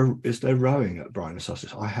 Is there rowing at Brighton and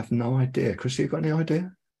Sussex? I have no idea. Chrissy, you got any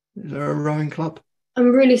idea? Is there a rowing club?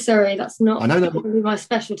 I'm really sorry, that's not I know that probably my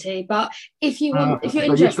specialty, but if you want, if you're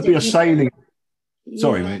there used to interested, be a sailing.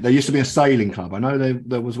 Sorry, yeah, mate. There used to be a sailing club. I know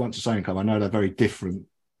there was once a sailing club. I know they're very different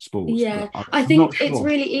sports, yeah. but I'm I not think it's sure.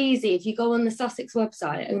 really easy if you go on the Sussex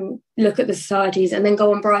website and look at the societies, and then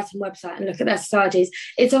go on Brighton website and look at their societies.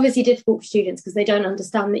 It's obviously difficult for students because they don't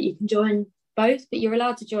understand that you can join both, but you're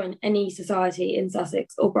allowed to join any society in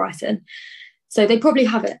Sussex or Brighton. So they probably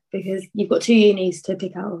have it because you've got two unis to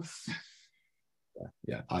pick out of.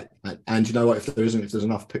 Yeah. And you know what? If there's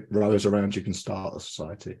enough rowers around, you can start a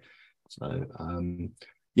society. So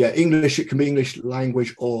yeah, English. It can be English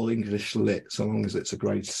language or English lit, so long as it's a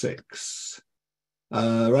grade 6.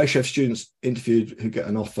 Ratio of students interviewed who get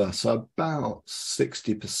an offer. So about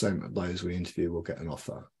 60% of those we interview will get an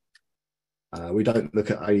offer. We don't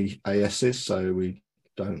look at ASs, so we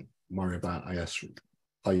don't worry about AS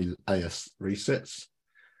resits.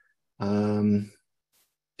 Do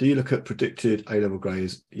you look at predicted A-level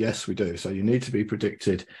grades? Yes, we do. So you need to be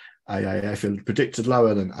predicted AAA. If you're predicted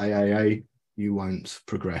lower than AAA, you won't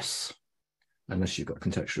progress unless you've got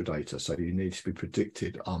contextual data. So you need to be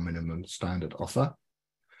predicted our minimum standard offer.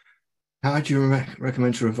 How do you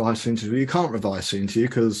recommend to revise the interview? You can't revise the interview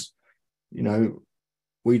because, you know,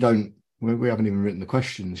 we haven't even written the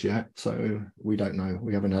questions yet. So we don't know.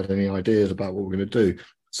 We haven't had any ideas about what we're going to do.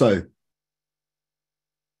 So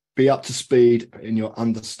be up to speed in your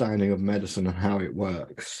understanding of medicine and how it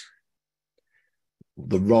works,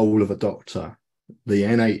 the role of a doctor, the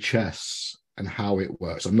NHS and how it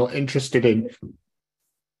works. I'm not interested in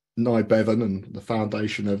Nye Bevan and the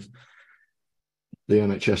foundation of the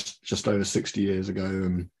NHS just over 60 years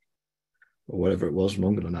ago, or whatever it was,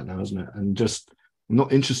 longer than that now, isn't it? And just, I'm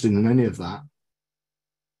not interested in any of that.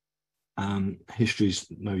 History's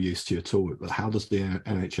no use to you at all, but how does the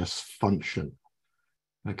NHS function?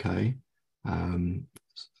 Okay,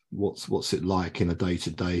 what's it like in a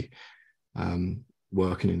day-to-day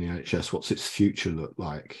working in the NHS? What's its future look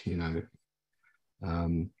like? You know,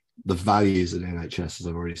 the values of the NHS, as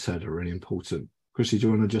I've already said, are really important. Chrissy, do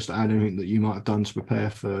you want to just add anything that you might have done to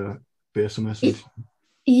prepare for BSMS?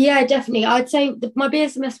 Yeah, definitely. I'd say my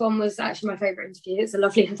BSMS one was actually my favourite interview. It's a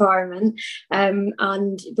lovely environment.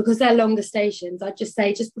 And because they're longer stations, I'd just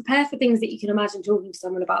say just prepare for things that you can imagine talking to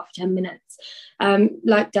someone about for 10 minutes.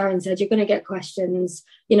 Like Darren said, you're going to get questions,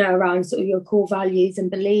 you know, around sort of your core values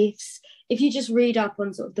and beliefs. If you just read up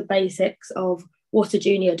on sort of the basics of what a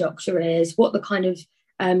junior doctor is, what the kind of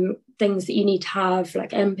things that you need to have,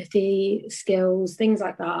 like empathy, skills, things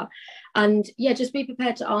like that. And yeah, just be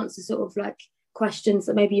prepared to answer sort of like questions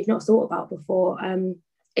that maybe you've not thought about before.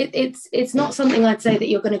 It's not something I'd say that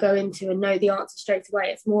you're going to go into and know the answer straight away.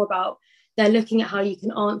 It's more about they're looking at how you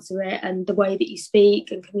can answer it and the way that you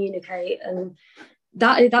speak and communicate, and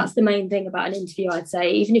that's the main thing about an interview, I'd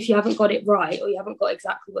say. Even if you haven't got it right or you haven't got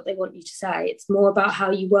exactly what they want you to say, it's more about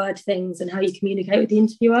how you word things and how you communicate with the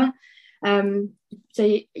interviewer.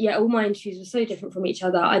 So yeah, all my interviews were so different from each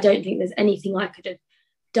other. I don't think there's anything I could have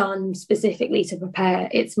done specifically to prepare.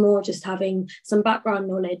 It's more just having some background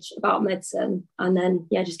knowledge about medicine and then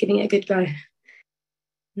just giving it a good go.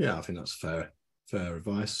 Yeah, I think that's fair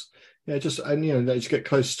advice. Yeah, just get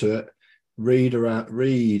close to it. Read around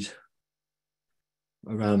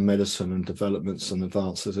medicine and developments and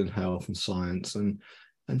advances in health and science, and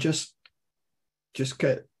just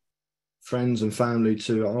get friends and family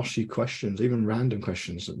to ask you questions, even random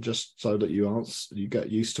questions, and just so that you get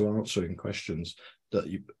used to answering questions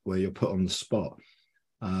where you're put on the spot.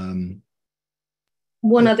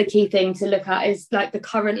 One other key thing to look at is like the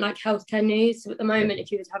current healthcare news. So at the moment,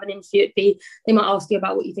 if you were to have an interview, they might ask you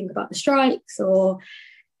about what you think about the strikes, or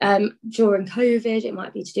during COVID, it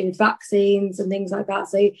might be to do with vaccines and things like that.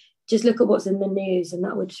 So just look at what's in the news, and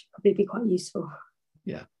that would probably be quite useful.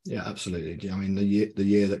 Yeah, absolutely. I mean, the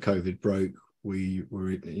year that COVID broke, we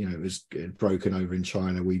were, it was broken over in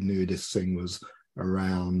China. We knew this thing was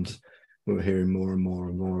around. We were hearing more and more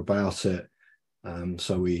and more about it.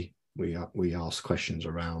 So we asked questions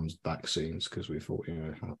around vaccines because we thought,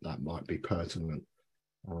 that might be pertinent.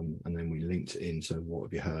 And then we linked it into what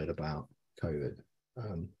have you heard about COVID.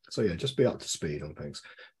 So yeah, just be up to speed on things.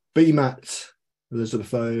 BMAT,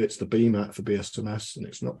 Elizabeth O, it's the BMAT for BSMS, and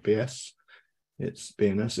it's not BS. It's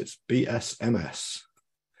BNS, it's BSMS.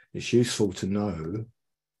 It's useful to know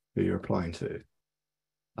who you're applying to.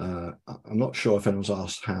 I'm not sure if anyone's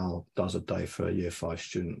asked how does a day for a year 5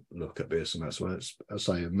 student look at BSMS. Well, I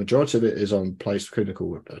say a majority of it is on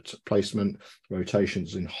clinical placement,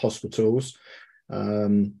 rotations in hospitals.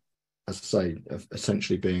 As I say,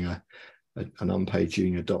 essentially being an unpaid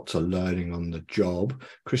junior doctor learning on the job.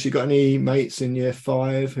 Chris, you got any mates in year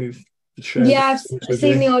 5 who've shared? Yeah, I've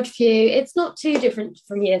seen the odd few. It's not too different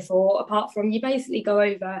from year 4, apart from you basically go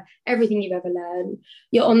over everything you've ever learned.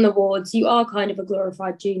 You're on the wards. You are kind of a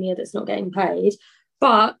glorified junior that's not getting paid,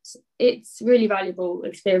 but it's really valuable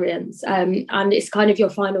experience. And it's kind of your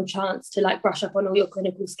final chance to like brush up on all your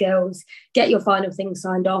clinical skills, get your final things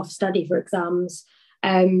signed off, study for exams.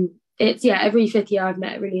 It's every 5th year I've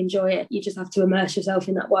met really enjoy it. You just have to immerse yourself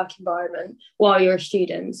in that work environment while you're a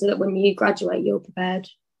student so that when you graduate you're prepared.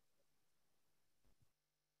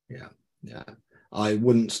 Yeah. I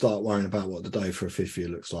wouldn't start worrying about what the day for a 5th year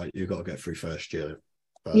looks like. You've got to get through first year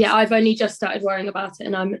first. Yeah, I've only just started worrying about it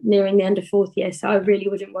and I'm nearing the end of 4th year, so I really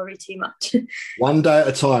wouldn't worry too much. One day at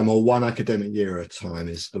a time, or one academic year at a time,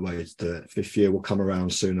 is the way to do it. 5th year will come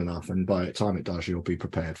around soon enough, and by the time it does, you'll be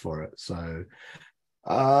prepared for it. So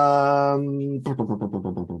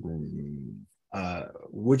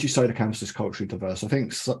would you say the campus is culturally diverse? I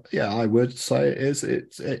think so, yeah, I would say it is.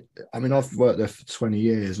 I mean, I've worked there for 20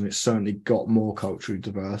 years and it's certainly got more culturally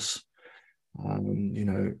diverse. You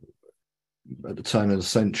know, at the turn of the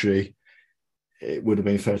century, it would have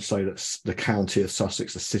been fair to say that the county of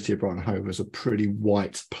Sussex, the city of Brighton and Hove, was a pretty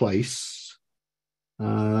white place. But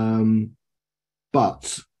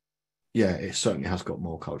yeah, it certainly has got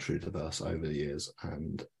more culturally diverse over the years.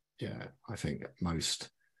 And yeah, I think most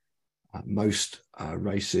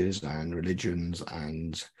races and religions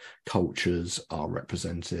and cultures are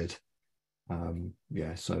represented.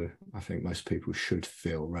 So I think most people should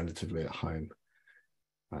feel relatively at home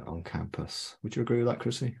on campus. Would you agree with that,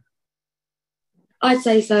 Chrissy? I'd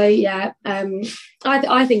say so, yeah. I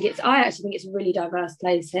actually think it's a really diverse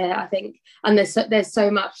place here. I think, and there's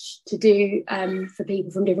so much to do for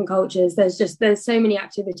people from different cultures. There's so many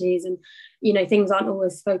activities, and you know, things aren't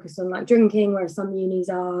always focused on like drinking, whereas some unis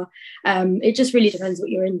are. It just really depends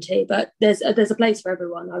what you're into, but there's a place for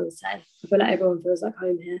everyone. I would say I feel like everyone feels like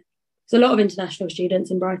home here. There's a lot of international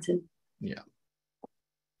students in Brighton. Yeah.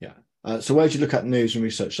 So where do you look at news and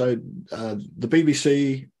research? So the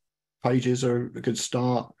BBC pages are a good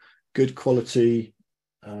start. Good quality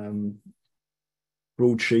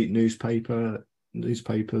broadsheet newspapers,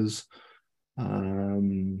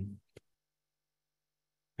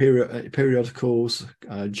 periodicals,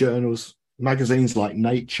 journals, magazines like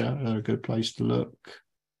Nature are a good place to look.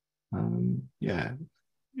 You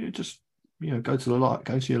just go to your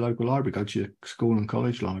local library, go to your school and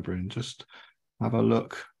college library, and just have a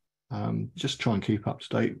look. Just try and keep up to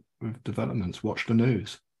date with developments. Watch the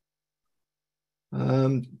news.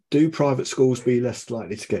 Do private schools be less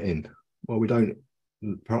likely to get in? Well, we don't.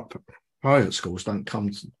 Private schools don't come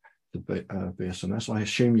to BSMS. I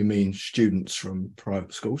assume you mean students from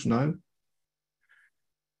private schools. No,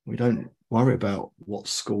 we don't worry about what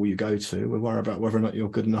school you go to. We worry about whether or not you're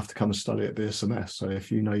good enough to come and study at BSMS. So if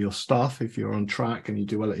you know your stuff, if you're on track and you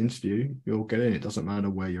do well at interview, you'll get in. It doesn't matter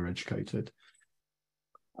where you're educated.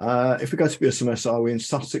 If we go to BSMS, are we in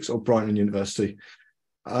Sussex or Brighton University?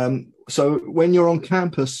 So when you're on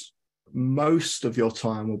campus, most of your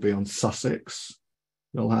time will be on Sussex.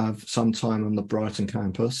 You'll have some time on the Brighton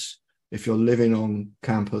campus. If you're living on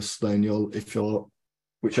campus, then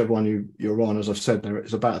whichever one you're on, as I've said,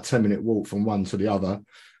 it's about a 10-minute walk from one to the other.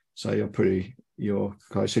 So you're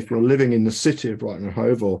close. If you're living in the city of Brighton and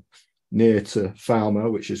Hove or near to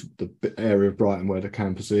Falmer, which is the area of Brighton where the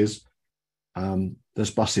campus is,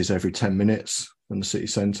 there's buses every 10 minutes from the city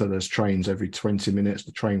centre. There's trains every 20 minutes.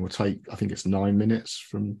 The train will take, I think it's 9 minutes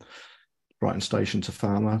from Brighton Station to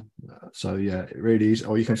Falmer. So yeah, it really is.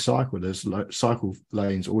 Or you can cycle. There's cycle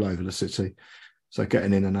lanes all over the city. So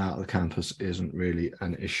getting in and out of the campus isn't really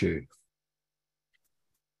an issue.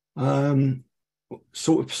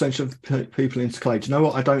 Sort of percentage of people intercalate. Do you know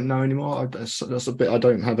what? I don't know anymore. That's a bit I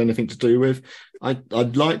don't have anything to do with.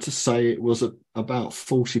 I'd like to say it was about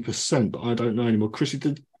 40%, but I don't know anymore.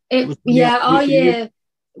 Chrissy, our year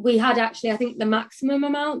we had actually, I think, the maximum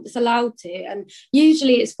amount that's allowed to, and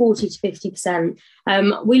usually it's 40 to 50%.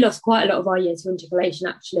 We lost quite a lot of our year to intercalation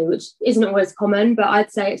actually, which isn't always common, but I'd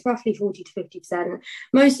say it's roughly 40 to 50%.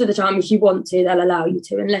 Most of the time, if you want to, they'll allow you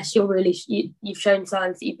to, unless you're really you've shown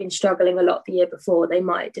signs that you've been struggling a lot the year before. They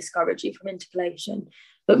might discourage you from intercalation,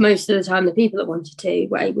 but most of the time, the people that wanted to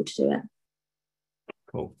were able to do it.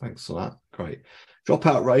 Cool, thanks for that. Great.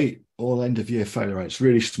 Dropout rate or end of year failure rates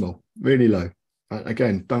really small, really low.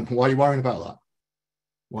 Again, why are you worrying about that?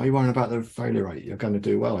 Why are you worrying about the failure rate? You're going to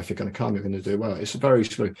do well. If you're going to come, you're going to do well. It's very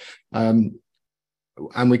true. And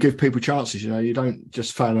we give people chances. You don't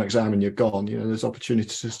just fail an exam and you're gone. There's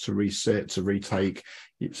opportunities to resit, to retake.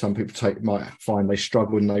 Some people might find they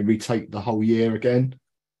struggle and they retake the whole year again,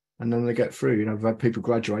 and then they get through. I've had people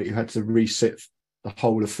graduate who had to resit the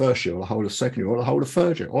whole of first year, or the whole of second year, or the whole of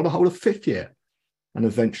third year, or the whole of fifth year, and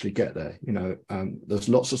eventually get there. There's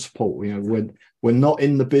lots of support. We're not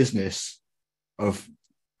in the business of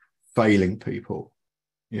failing people.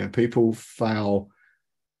 People fail.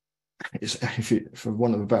 For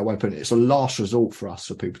want of a better way of putting it, it's a last resort for us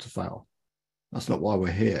for people to fail. That's not why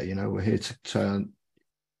we're here. We're here to turn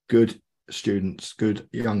good students, good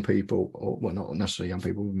young people, or well, not necessarily young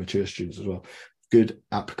people, mature students as well, good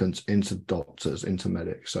applicants into doctors, into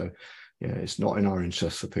medics. So it's not in our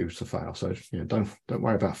interest for people to fail. So don't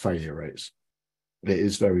worry about failure rates. It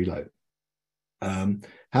is very low. How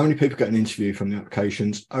many people get an interview from the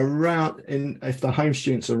applications? If the home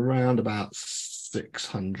students are around about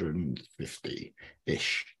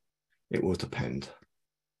 650-ish. It will depend,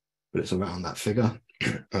 but it's around that figure.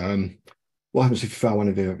 What happens if you fail one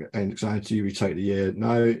of the exams? Do you retake the year?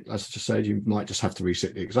 No, as I just said, you might just have to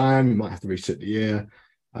resit the exam. You might have to resit the year.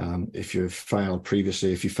 If you've failed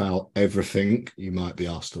previously, if you fail everything, you might be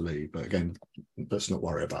asked to leave. But again, let's not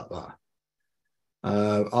worry about that.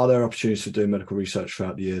 Are there opportunities to do medical research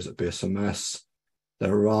throughout the years at BSMS?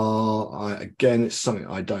 There are. Again, it's something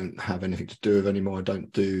I don't have anything to do with anymore. I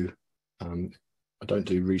don't do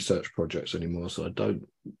research projects anymore, so I don't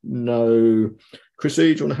know.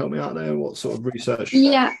 Chrissy, do you want to help me out there? What sort of research?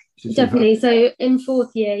 Yeah, definitely. So in fourth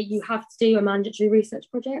year, you have to do a mandatory research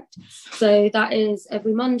project. So that is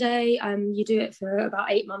every Monday. You do it for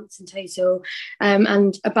about 8 months in total,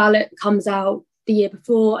 and a ballot comes out the year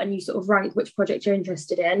before, and you sort of rank which project you're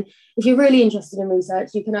interested in. If you're really interested in research,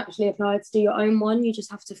 you can actually apply to do your own one. You just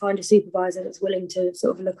have to find a supervisor that's willing to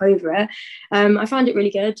sort of look over it. I find it really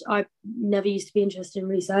good. I never used to be interested in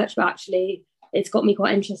research, but actually it's got me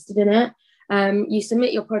quite interested in it. You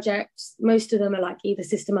submit your projects. Most of them are like either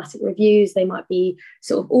systematic reviews, they might be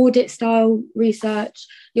sort of audit style research.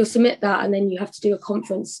 You'll submit that, and then you have to do a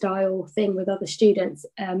conference style thing with other students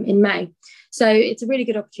in May. So it's a really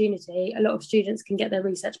good opportunity. A lot of students can get their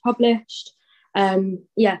research published. So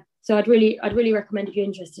I'd really recommend, if you're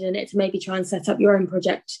interested in it, to maybe try and set up your own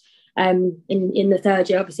project in the third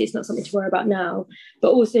year. Obviously, it's not something to worry about now,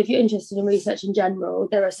 but also if you're interested in research in general,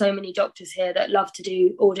 there are so many doctors here that love to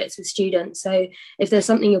do audits with students. So if there's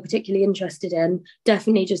something you're particularly interested in,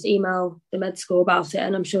 definitely just email the med school about it,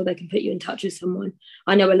 and I'm sure they can put you in touch with someone.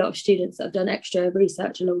 I know a lot of students that have done extra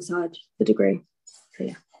research alongside the degree. So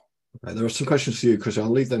yeah. Okay, there are some questions for you, Chris. I'll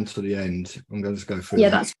leave them to the end. I'm going to just go through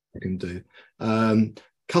that's I can do.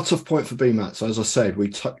 Cut-off point for BMAT. So as I said, we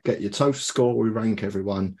get your total score, we rank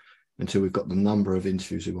everyone until we've got the number of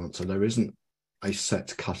interviews we want. So there isn't a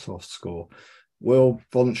set cut-off score. Will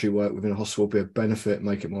voluntary work within a hospital be a benefit,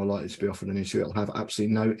 make it more likely to be offered an interview? It'll have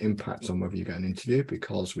absolutely no impact on whether you get an interview,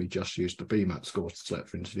 because we just use the BMAT score to select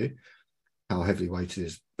for interview. How heavily weighted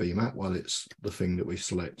is BMAT? Well, it's the thing that we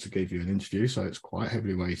select to give you an interview, so it's quite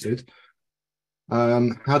heavily weighted.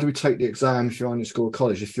 How do we take the exam if you're on your school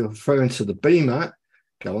college? If you're referring to the BMAT,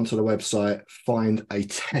 go onto the website, find a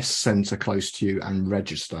test centre close to you and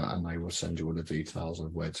register, and they will send you all the details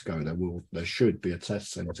of where to go. There should be a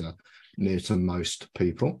test centre near to most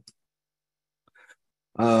people.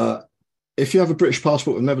 If you have a British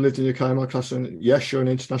passport and never lived in the UK, my class, yes, you're an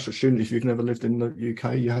international student. If you've never lived in the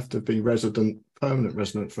UK, you have to be permanent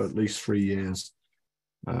resident for at least 3 years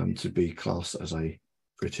to be classed as a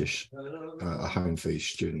British home fees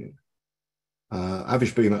student.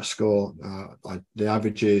 Average BMAT score, the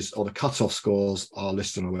averages or the cut-off scores are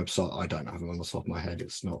listed on our website. I don't have them on the top of my head.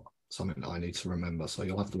 It's not something that I need to remember. So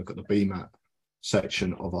you'll have to look at the BMAT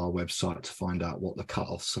section of our website to find out what the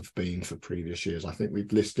cut-offs have been for previous years. I think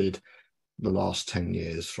we've listed the last 10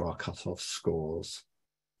 years for our cut-off scores.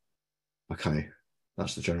 Okay,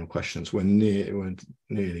 that's the general questions. We're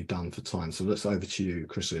nearly done for time. So let's over to you,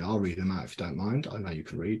 Chrissy. I'll read them out if you don't mind. I know you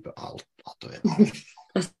can read, but I'll do it.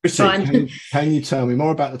 Chrissy, can you tell me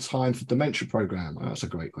more about the time for dementia program? Oh, that's a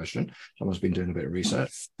great question. Someone's been doing a bit of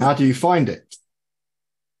research. How do you find it?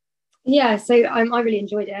 Yeah, so I really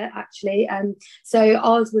enjoyed it, actually. So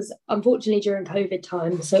ours was unfortunately during COVID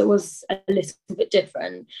time, so it was a little bit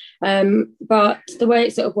different. But the way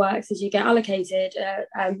it sort of works is you get allocated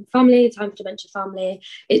family, time for dementia family.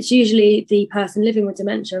 It's usually the person living with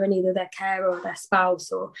dementia and either their carer or their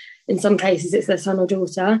spouse, or in some cases it's their son or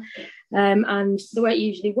daughter. And the way it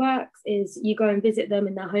usually works is you go and visit them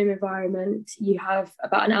in their home environment. You have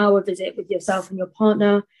about an hour visit with yourself and your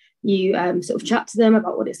partner. You sort of chat to them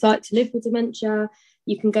about what it's like to live with dementia.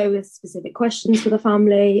 You can go with specific questions for the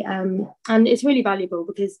family, and it's really valuable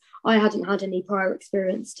because I hadn't had any prior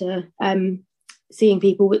experience to seeing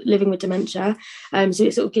people living with dementia, so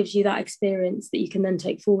it sort of gives you that experience that you can then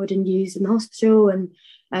take forward and use in the hospital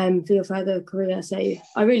and for your further career. So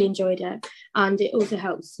I really enjoyed it, and it also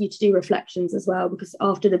helps you to do reflections as well, because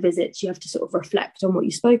after the visits you have to sort of reflect on what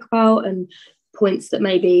you spoke about and points that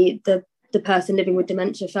maybe the person living with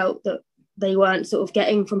dementia felt that they weren't sort of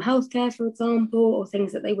getting from healthcare, for example, or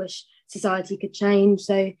things that they wish society could change.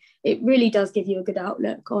 So it really does give you a good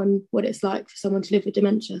outlook on what it's like for someone to live with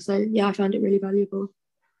dementia. So yeah, I found it really valuable.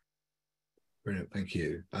 Brilliant, thank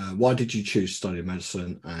you. Why did you choose to study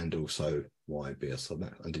medicine, and also why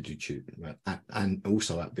BSMS? And did you choose, and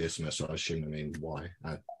also at BSMS, I assume, I mean, why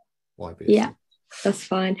BSMS? Yeah, that's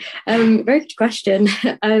fine. Very good question.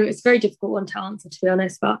 It's a very difficult one to answer, to be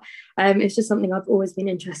honest, but it's just something I've always been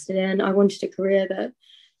interested in. I wanted a career that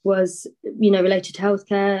was, related to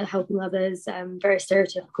healthcare, helping others. Very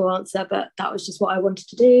stereotypical answer, but that was just what I wanted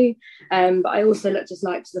to do. But I also just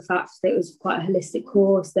liked the fact that it was quite a holistic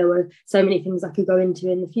course. There were so many things I could go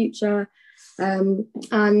into in the future. And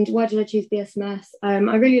why did I choose BSMS?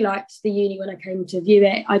 I really liked the uni when I came to view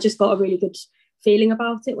it. I just got a really good feeling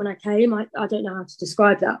about it when I came. I don't know how to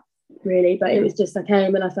describe that really, but it was just, I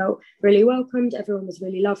came and I felt really welcomed. Everyone was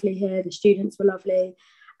really lovely here. The students were lovely.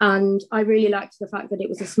 And I really liked the fact that it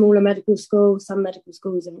was a smaller medical school. Some medical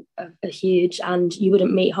schools are huge and you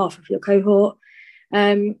wouldn't meet half of your cohort.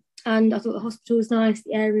 And I thought the hospital was nice,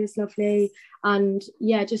 the area is lovely. And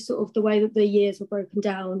yeah, just sort of the way that the years were broken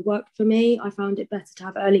down worked for me. I found it better to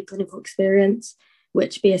have early clinical experience,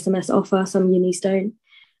 which BSMS offer, some unis don't.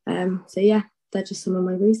 So yeah, they're just some of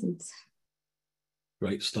my reasons.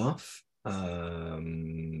 Great stuff. What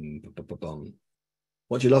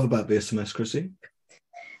do you love about BSMS, Chrissy?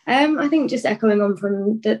 I think just echoing on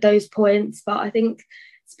from those points, but I think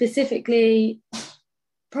specifically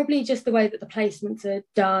probably just the way that the placements are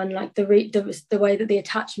done, like the way that the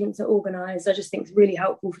attachments are organised, I just think is really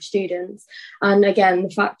helpful for students. And again, the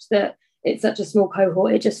fact that it's such a small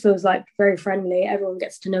cohort, it just feels like very friendly. Everyone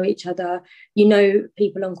gets to know each other. You know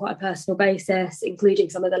people on quite a personal basis, including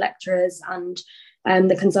some of the lecturers and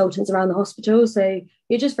the consultants around the hospital. So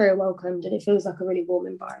you're just very welcomed and it feels like a really warm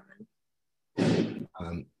environment.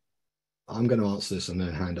 I'm going to answer this and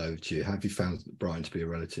then hand over to you. Have you found Brighton to be a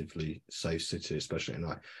relatively safe city, especially at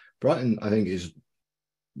night? Brighton, I think, is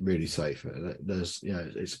really safe. There's,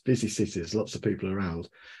 it's a busy city. There's lots of people around.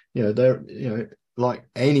 Like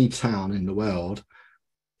any town in the world,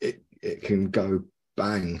 it can go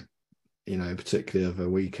bang, particularly over a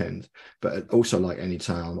weekend. But also, like any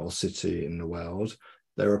town or city in the world,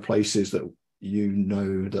 there are places that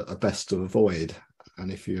that are best to avoid.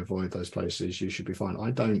 And if you avoid those places, you should be fine.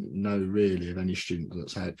 I don't know really of any student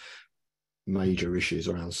that's had major issues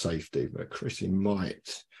around safety, but Chrissy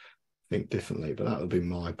might think differently. But that would be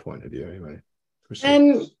my point of view anyway.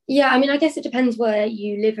 Yeah, I mean, I guess it depends where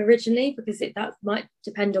you live originally, because that might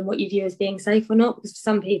depend on what you view as being safe or not. Because for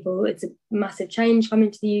some people, it's a massive change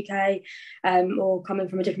coming to the UK or coming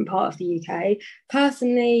from a different part of the UK.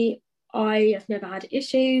 Personally, I have never had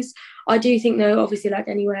issues. I do think, though, obviously, like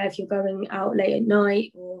anywhere, if you're going out late at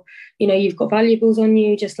night or, you've got valuables on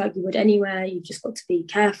you, just like you would anywhere, you've just got to be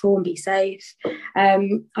careful and be safe.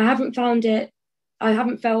 I haven't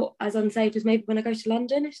felt as unsafe as maybe when I go to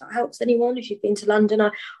London, if that helps anyone. If you've been to London,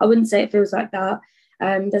 I wouldn't say it feels like that.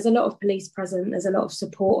 There's a lot of police present. There's a lot of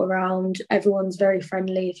support around. Everyone's very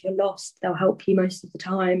friendly. If you're lost, they'll help you most of the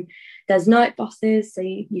time. There's night buses, so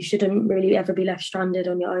you shouldn't really ever be left stranded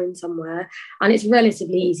on your own somewhere. And it's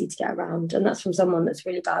relatively easy to get around. And that's from someone that's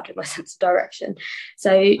really bad with my sense of direction.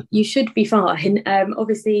 So you should be fine.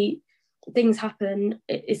 Obviously, things happen.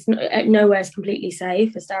 It's nowhere is completely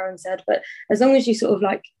safe, as Darren said, but as long as you sort of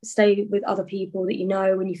like stay with other people that you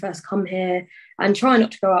know when you first come here and try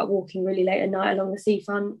not to go out walking really late at night along the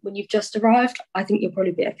seafront when you've just arrived, I think you'll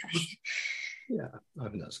probably be okay. Yeah, I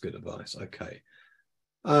think that's good advice. Okay.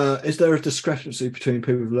 Is there a discrepancy between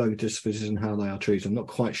people with learning disabilities and how they are treated? I'm not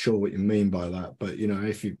quite sure what you mean by that, but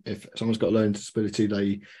if someone's got a learning disability,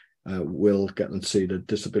 they will get them to see the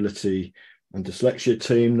disability and dyslexia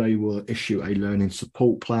team. They will issue a learning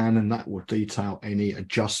support plan, and that will detail any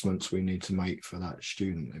adjustments we need to make for that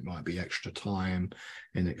student. It might be extra time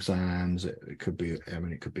in exams. It could be,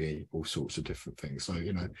 it could be all sorts of different things. So,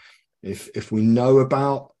 if we know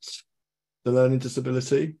about the learning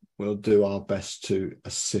disability, we'll do our best to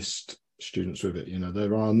assist students with it.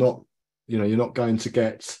 There are not, you're not going to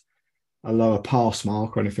get a lower pass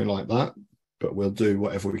mark or anything like that, but we'll do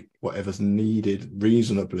whatever's needed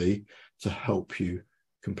reasonably to help you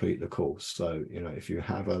complete the course. So, you know, if you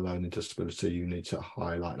have a learning disability, you need to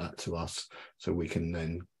highlight that to us so we can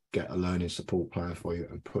then get a learning support plan for you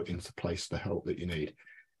and put into place the help that you need.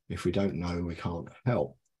 If we don't know, we can't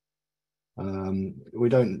help. We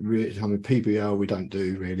don't really, I mean, PBL, we don't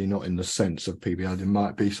do really, not in the sense of PBL. There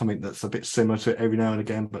might be something that's a bit similar to it every now and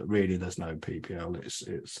again, but really there's no PBL.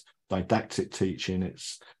 It's didactic teaching,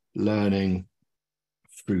 it's learning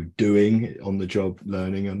through doing, on the job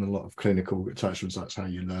learning, and a lot of clinical attachments, that's how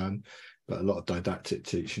you learn, but a lot of didactic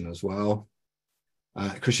teaching as well.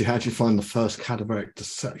 Chrissy, how did you find the first cadaveric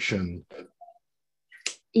dissection?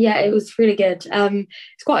 Yeah, it was really good.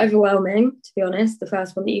 It's quite overwhelming, to be honest, the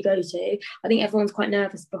first one that you go to. I think everyone's quite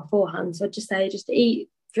nervous beforehand. So I'd just say, just eat,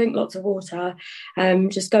 drink lots of water,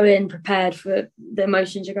 just go in prepared for the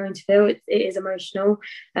emotions you're going to feel. It is emotional.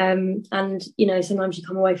 And, you know, sometimes you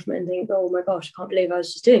come away from it and think, oh my gosh, I can't believe I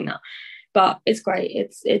was just doing that. But it's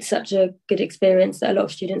great. It's such a good experience that a lot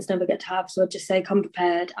of students never get to have. So I'd just say come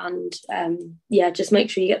prepared and, just make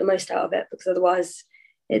sure you get the most out of it, because otherwise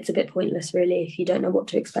it's a bit pointless, really, if you don't know what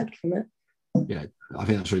to expect from it. Yeah, I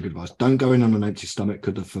think that's really good advice. Don't go in on an empty stomach,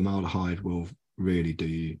 because the formaldehyde will really do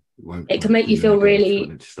you. It can make you feel really,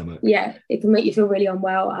 it can make you feel really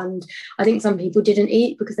unwell. And I think some people didn't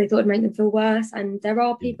eat because they thought it'd make them feel worse. And there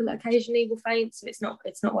are people that occasionally will faint, so it's not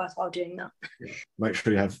worthwhile doing that. Yeah. Make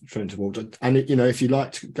sure you have plenty of water. And you know, if you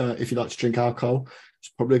like to drink alcohol,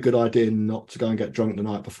 it's probably a good idea not to go and get drunk the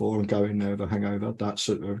night before and go in there with a hangover. That's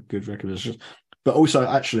a good recommendation. But also,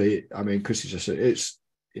 actually, I mean, Chrissy just said it's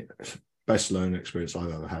best learning experience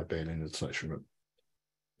I've ever had being in the detection room.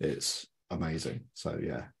 It's amazing. So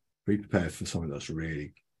yeah, be prepared for something that's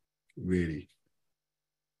really, really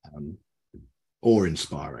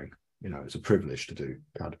awe-inspiring. You know, it's a privilege to do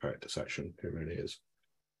cadaveric dissection. It really is.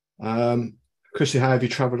 Chrissy, how have you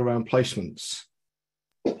travelled around placements?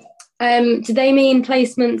 Do they mean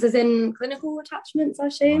placements as in clinical attachments, I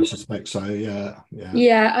assume? I suspect so, yeah.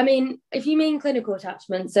 Yeah, I mean, if you mean clinical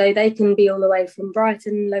attachments, so they can be all the way from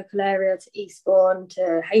Brighton local area to Eastbourne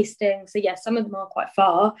to Hastings. So yeah, some of them are quite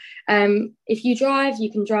far. If you drive,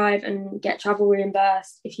 you can drive and get travel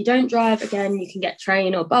reimbursed. If you don't drive, again, you can get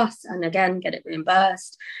train or bus and again, get it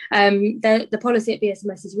reimbursed. The policy at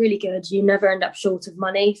BSMS is really good. You never end up short of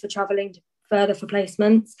money for travelling further for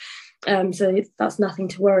placements. So that's nothing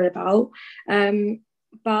to worry about.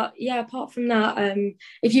 But yeah, apart from that,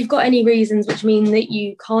 if you've got any reasons which mean that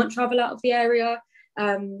you can't travel out of the area,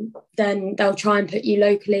 then they'll try and put you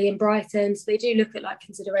locally in Brighton. So they do look at like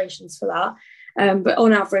considerations for that. But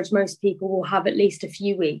on average, most people will have at least a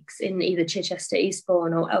few weeks in either Chichester,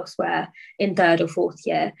 Eastbourne or elsewhere in third or fourth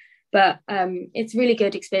year. But it's a really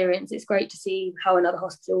good experience. It's great to see how another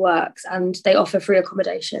hospital works, and they offer free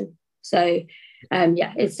accommodation. So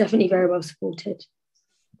it's definitely very well supported.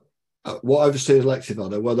 What overseas elective are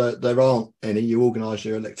there? Well, there aren't any. You organise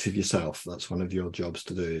your elective yourself. That's one of your jobs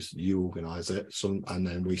to do, is you organise it, and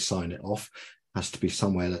then we sign it off. It has to be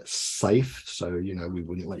somewhere that's safe. So, you know, we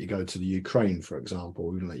wouldn't let you go to the Ukraine, for example.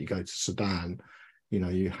 We wouldn't let you go to Sudan. You know,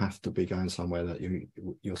 you have to be going somewhere that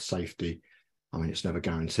your safety, I mean, it's never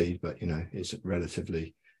guaranteed, but, you know, it's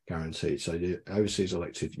relatively guaranteed. So the overseas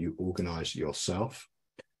elective, you organise yourself.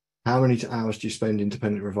 How many hours do you spend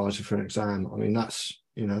independent revising for an exam? I mean, that's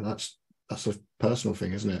a personal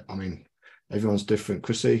thing, isn't it? I mean, everyone's different.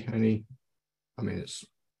 Chrissy, it's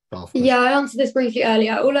daft. Yeah, I answered this briefly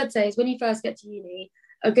earlier. All I'd say is when you first get to uni,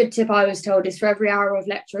 a good tip I was told is for every hour of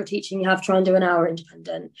lecture or teaching you have, try and do an hour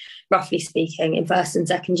independent, roughly speaking, in first and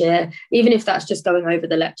second year, even if that's just going over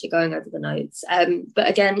the lecture, going over the notes. But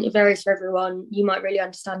again, it varies for everyone. You might really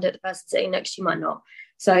understand it, the person sitting next to you might not.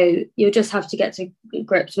 So you'll just have to get to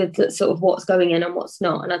grips with sort of what's going in and what's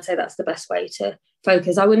not. And I'd say that's the best way to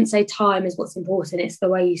focus. I wouldn't say time is what's important. It's the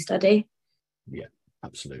way you study. Yeah,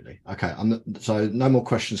 absolutely. Okay. So no more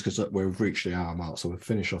questions because we've reached the hour mark. So we'll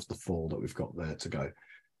finish off the 4 that we've got there to go.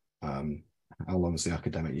 How long is the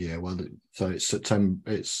academic year? Well, so it's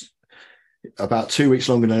September. It's about 2 weeks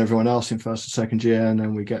longer than everyone else in first and second year. And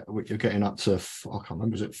then you're getting up to, I can't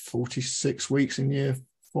remember, is it 46 weeks in year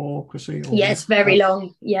 4, Chrissy? Yeah, it's very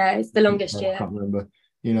long. Yeah, it's the longest year. I can't remember.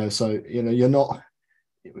 You know, so, you know,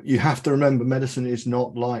 you have to remember medicine is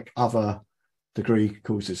not like other degree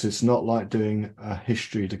courses. It's not like doing a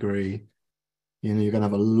history degree. You know, you're going to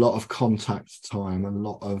have a lot of contact time, a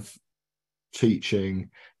lot of teaching.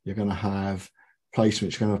 You're going to have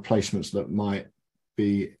placements. You're going to have placements that might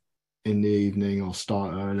be in the evening or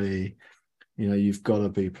start early. You know, you've got to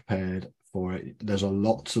be prepared for it. There's a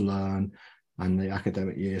lot to learn. And the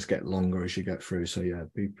academic years get longer as you get through. So yeah,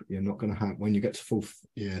 you're not going to have, when you get to 4th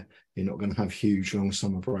year, you're not going to have huge long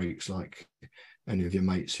summer breaks like any of your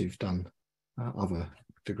mates who've done other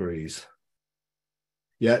degrees.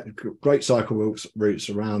 Yeah, great cycle routes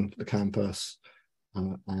around the campus,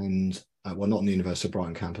 and well, not on the University of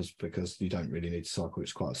Brighton campus because you don't really need to cycle.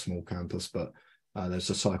 It's quite a small campus, but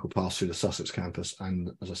there's a cycle path through the Sussex campus,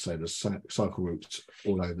 and as I say, there's cycle routes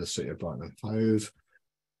all over the city of Brighton and Hove.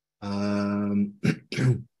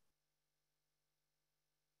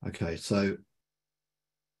 Okay, so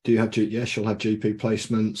do you have yes, you'll have GP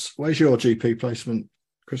placements. Where's your GP placement,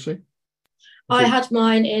 Chrissy? I had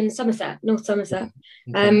mine in Somerset, North Somerset,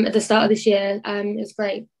 at the start of this year. It was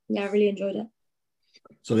great. Yeah, I really enjoyed it.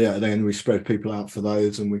 So yeah, then we spread people out for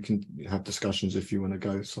those, and we can have discussions if you want to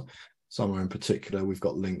go somewhere in particular. We've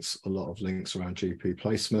got links, a lot of links around GP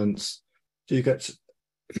placements. Do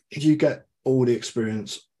you get all the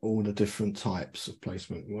experience, all the different types of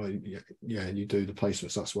placement? Well, yeah, you do the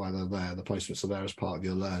placements. That's why they're there. The placements are there as part of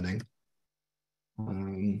your learning.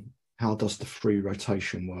 How does the free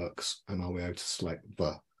rotation works, and are we able to select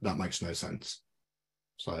the? That makes no sense.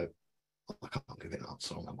 So I can't give it an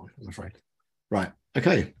answer on that one, I'm afraid. Right.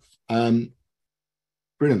 Okay.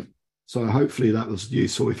 Brilliant. So hopefully that was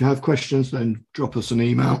useful. If you have questions, then drop us an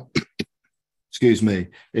email. Excuse me.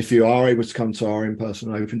 If you are able to come to our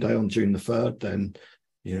in-person open day on June the 3rd, then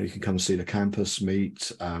you can come see the campus,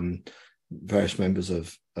 meet various members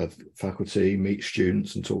of faculty, meet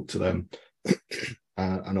students and talk to them.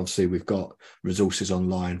 And obviously we've got resources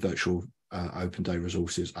online, virtual open day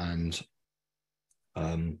resources, and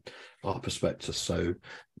our prospectus. So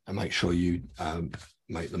make sure you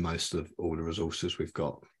make the most of all the resources we've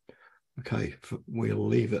got. Okay, we'll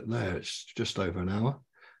leave it there. It's just over an hour.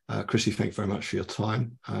 Chrissy, thank you very much for your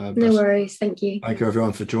time. No worries. Thank you. Thank you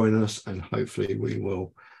everyone for joining us, and hopefully we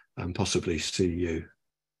will possibly see you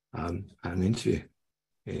at an interview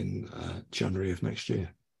in January of next year.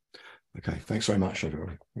 Okay, thanks very much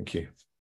everyone. Thank you.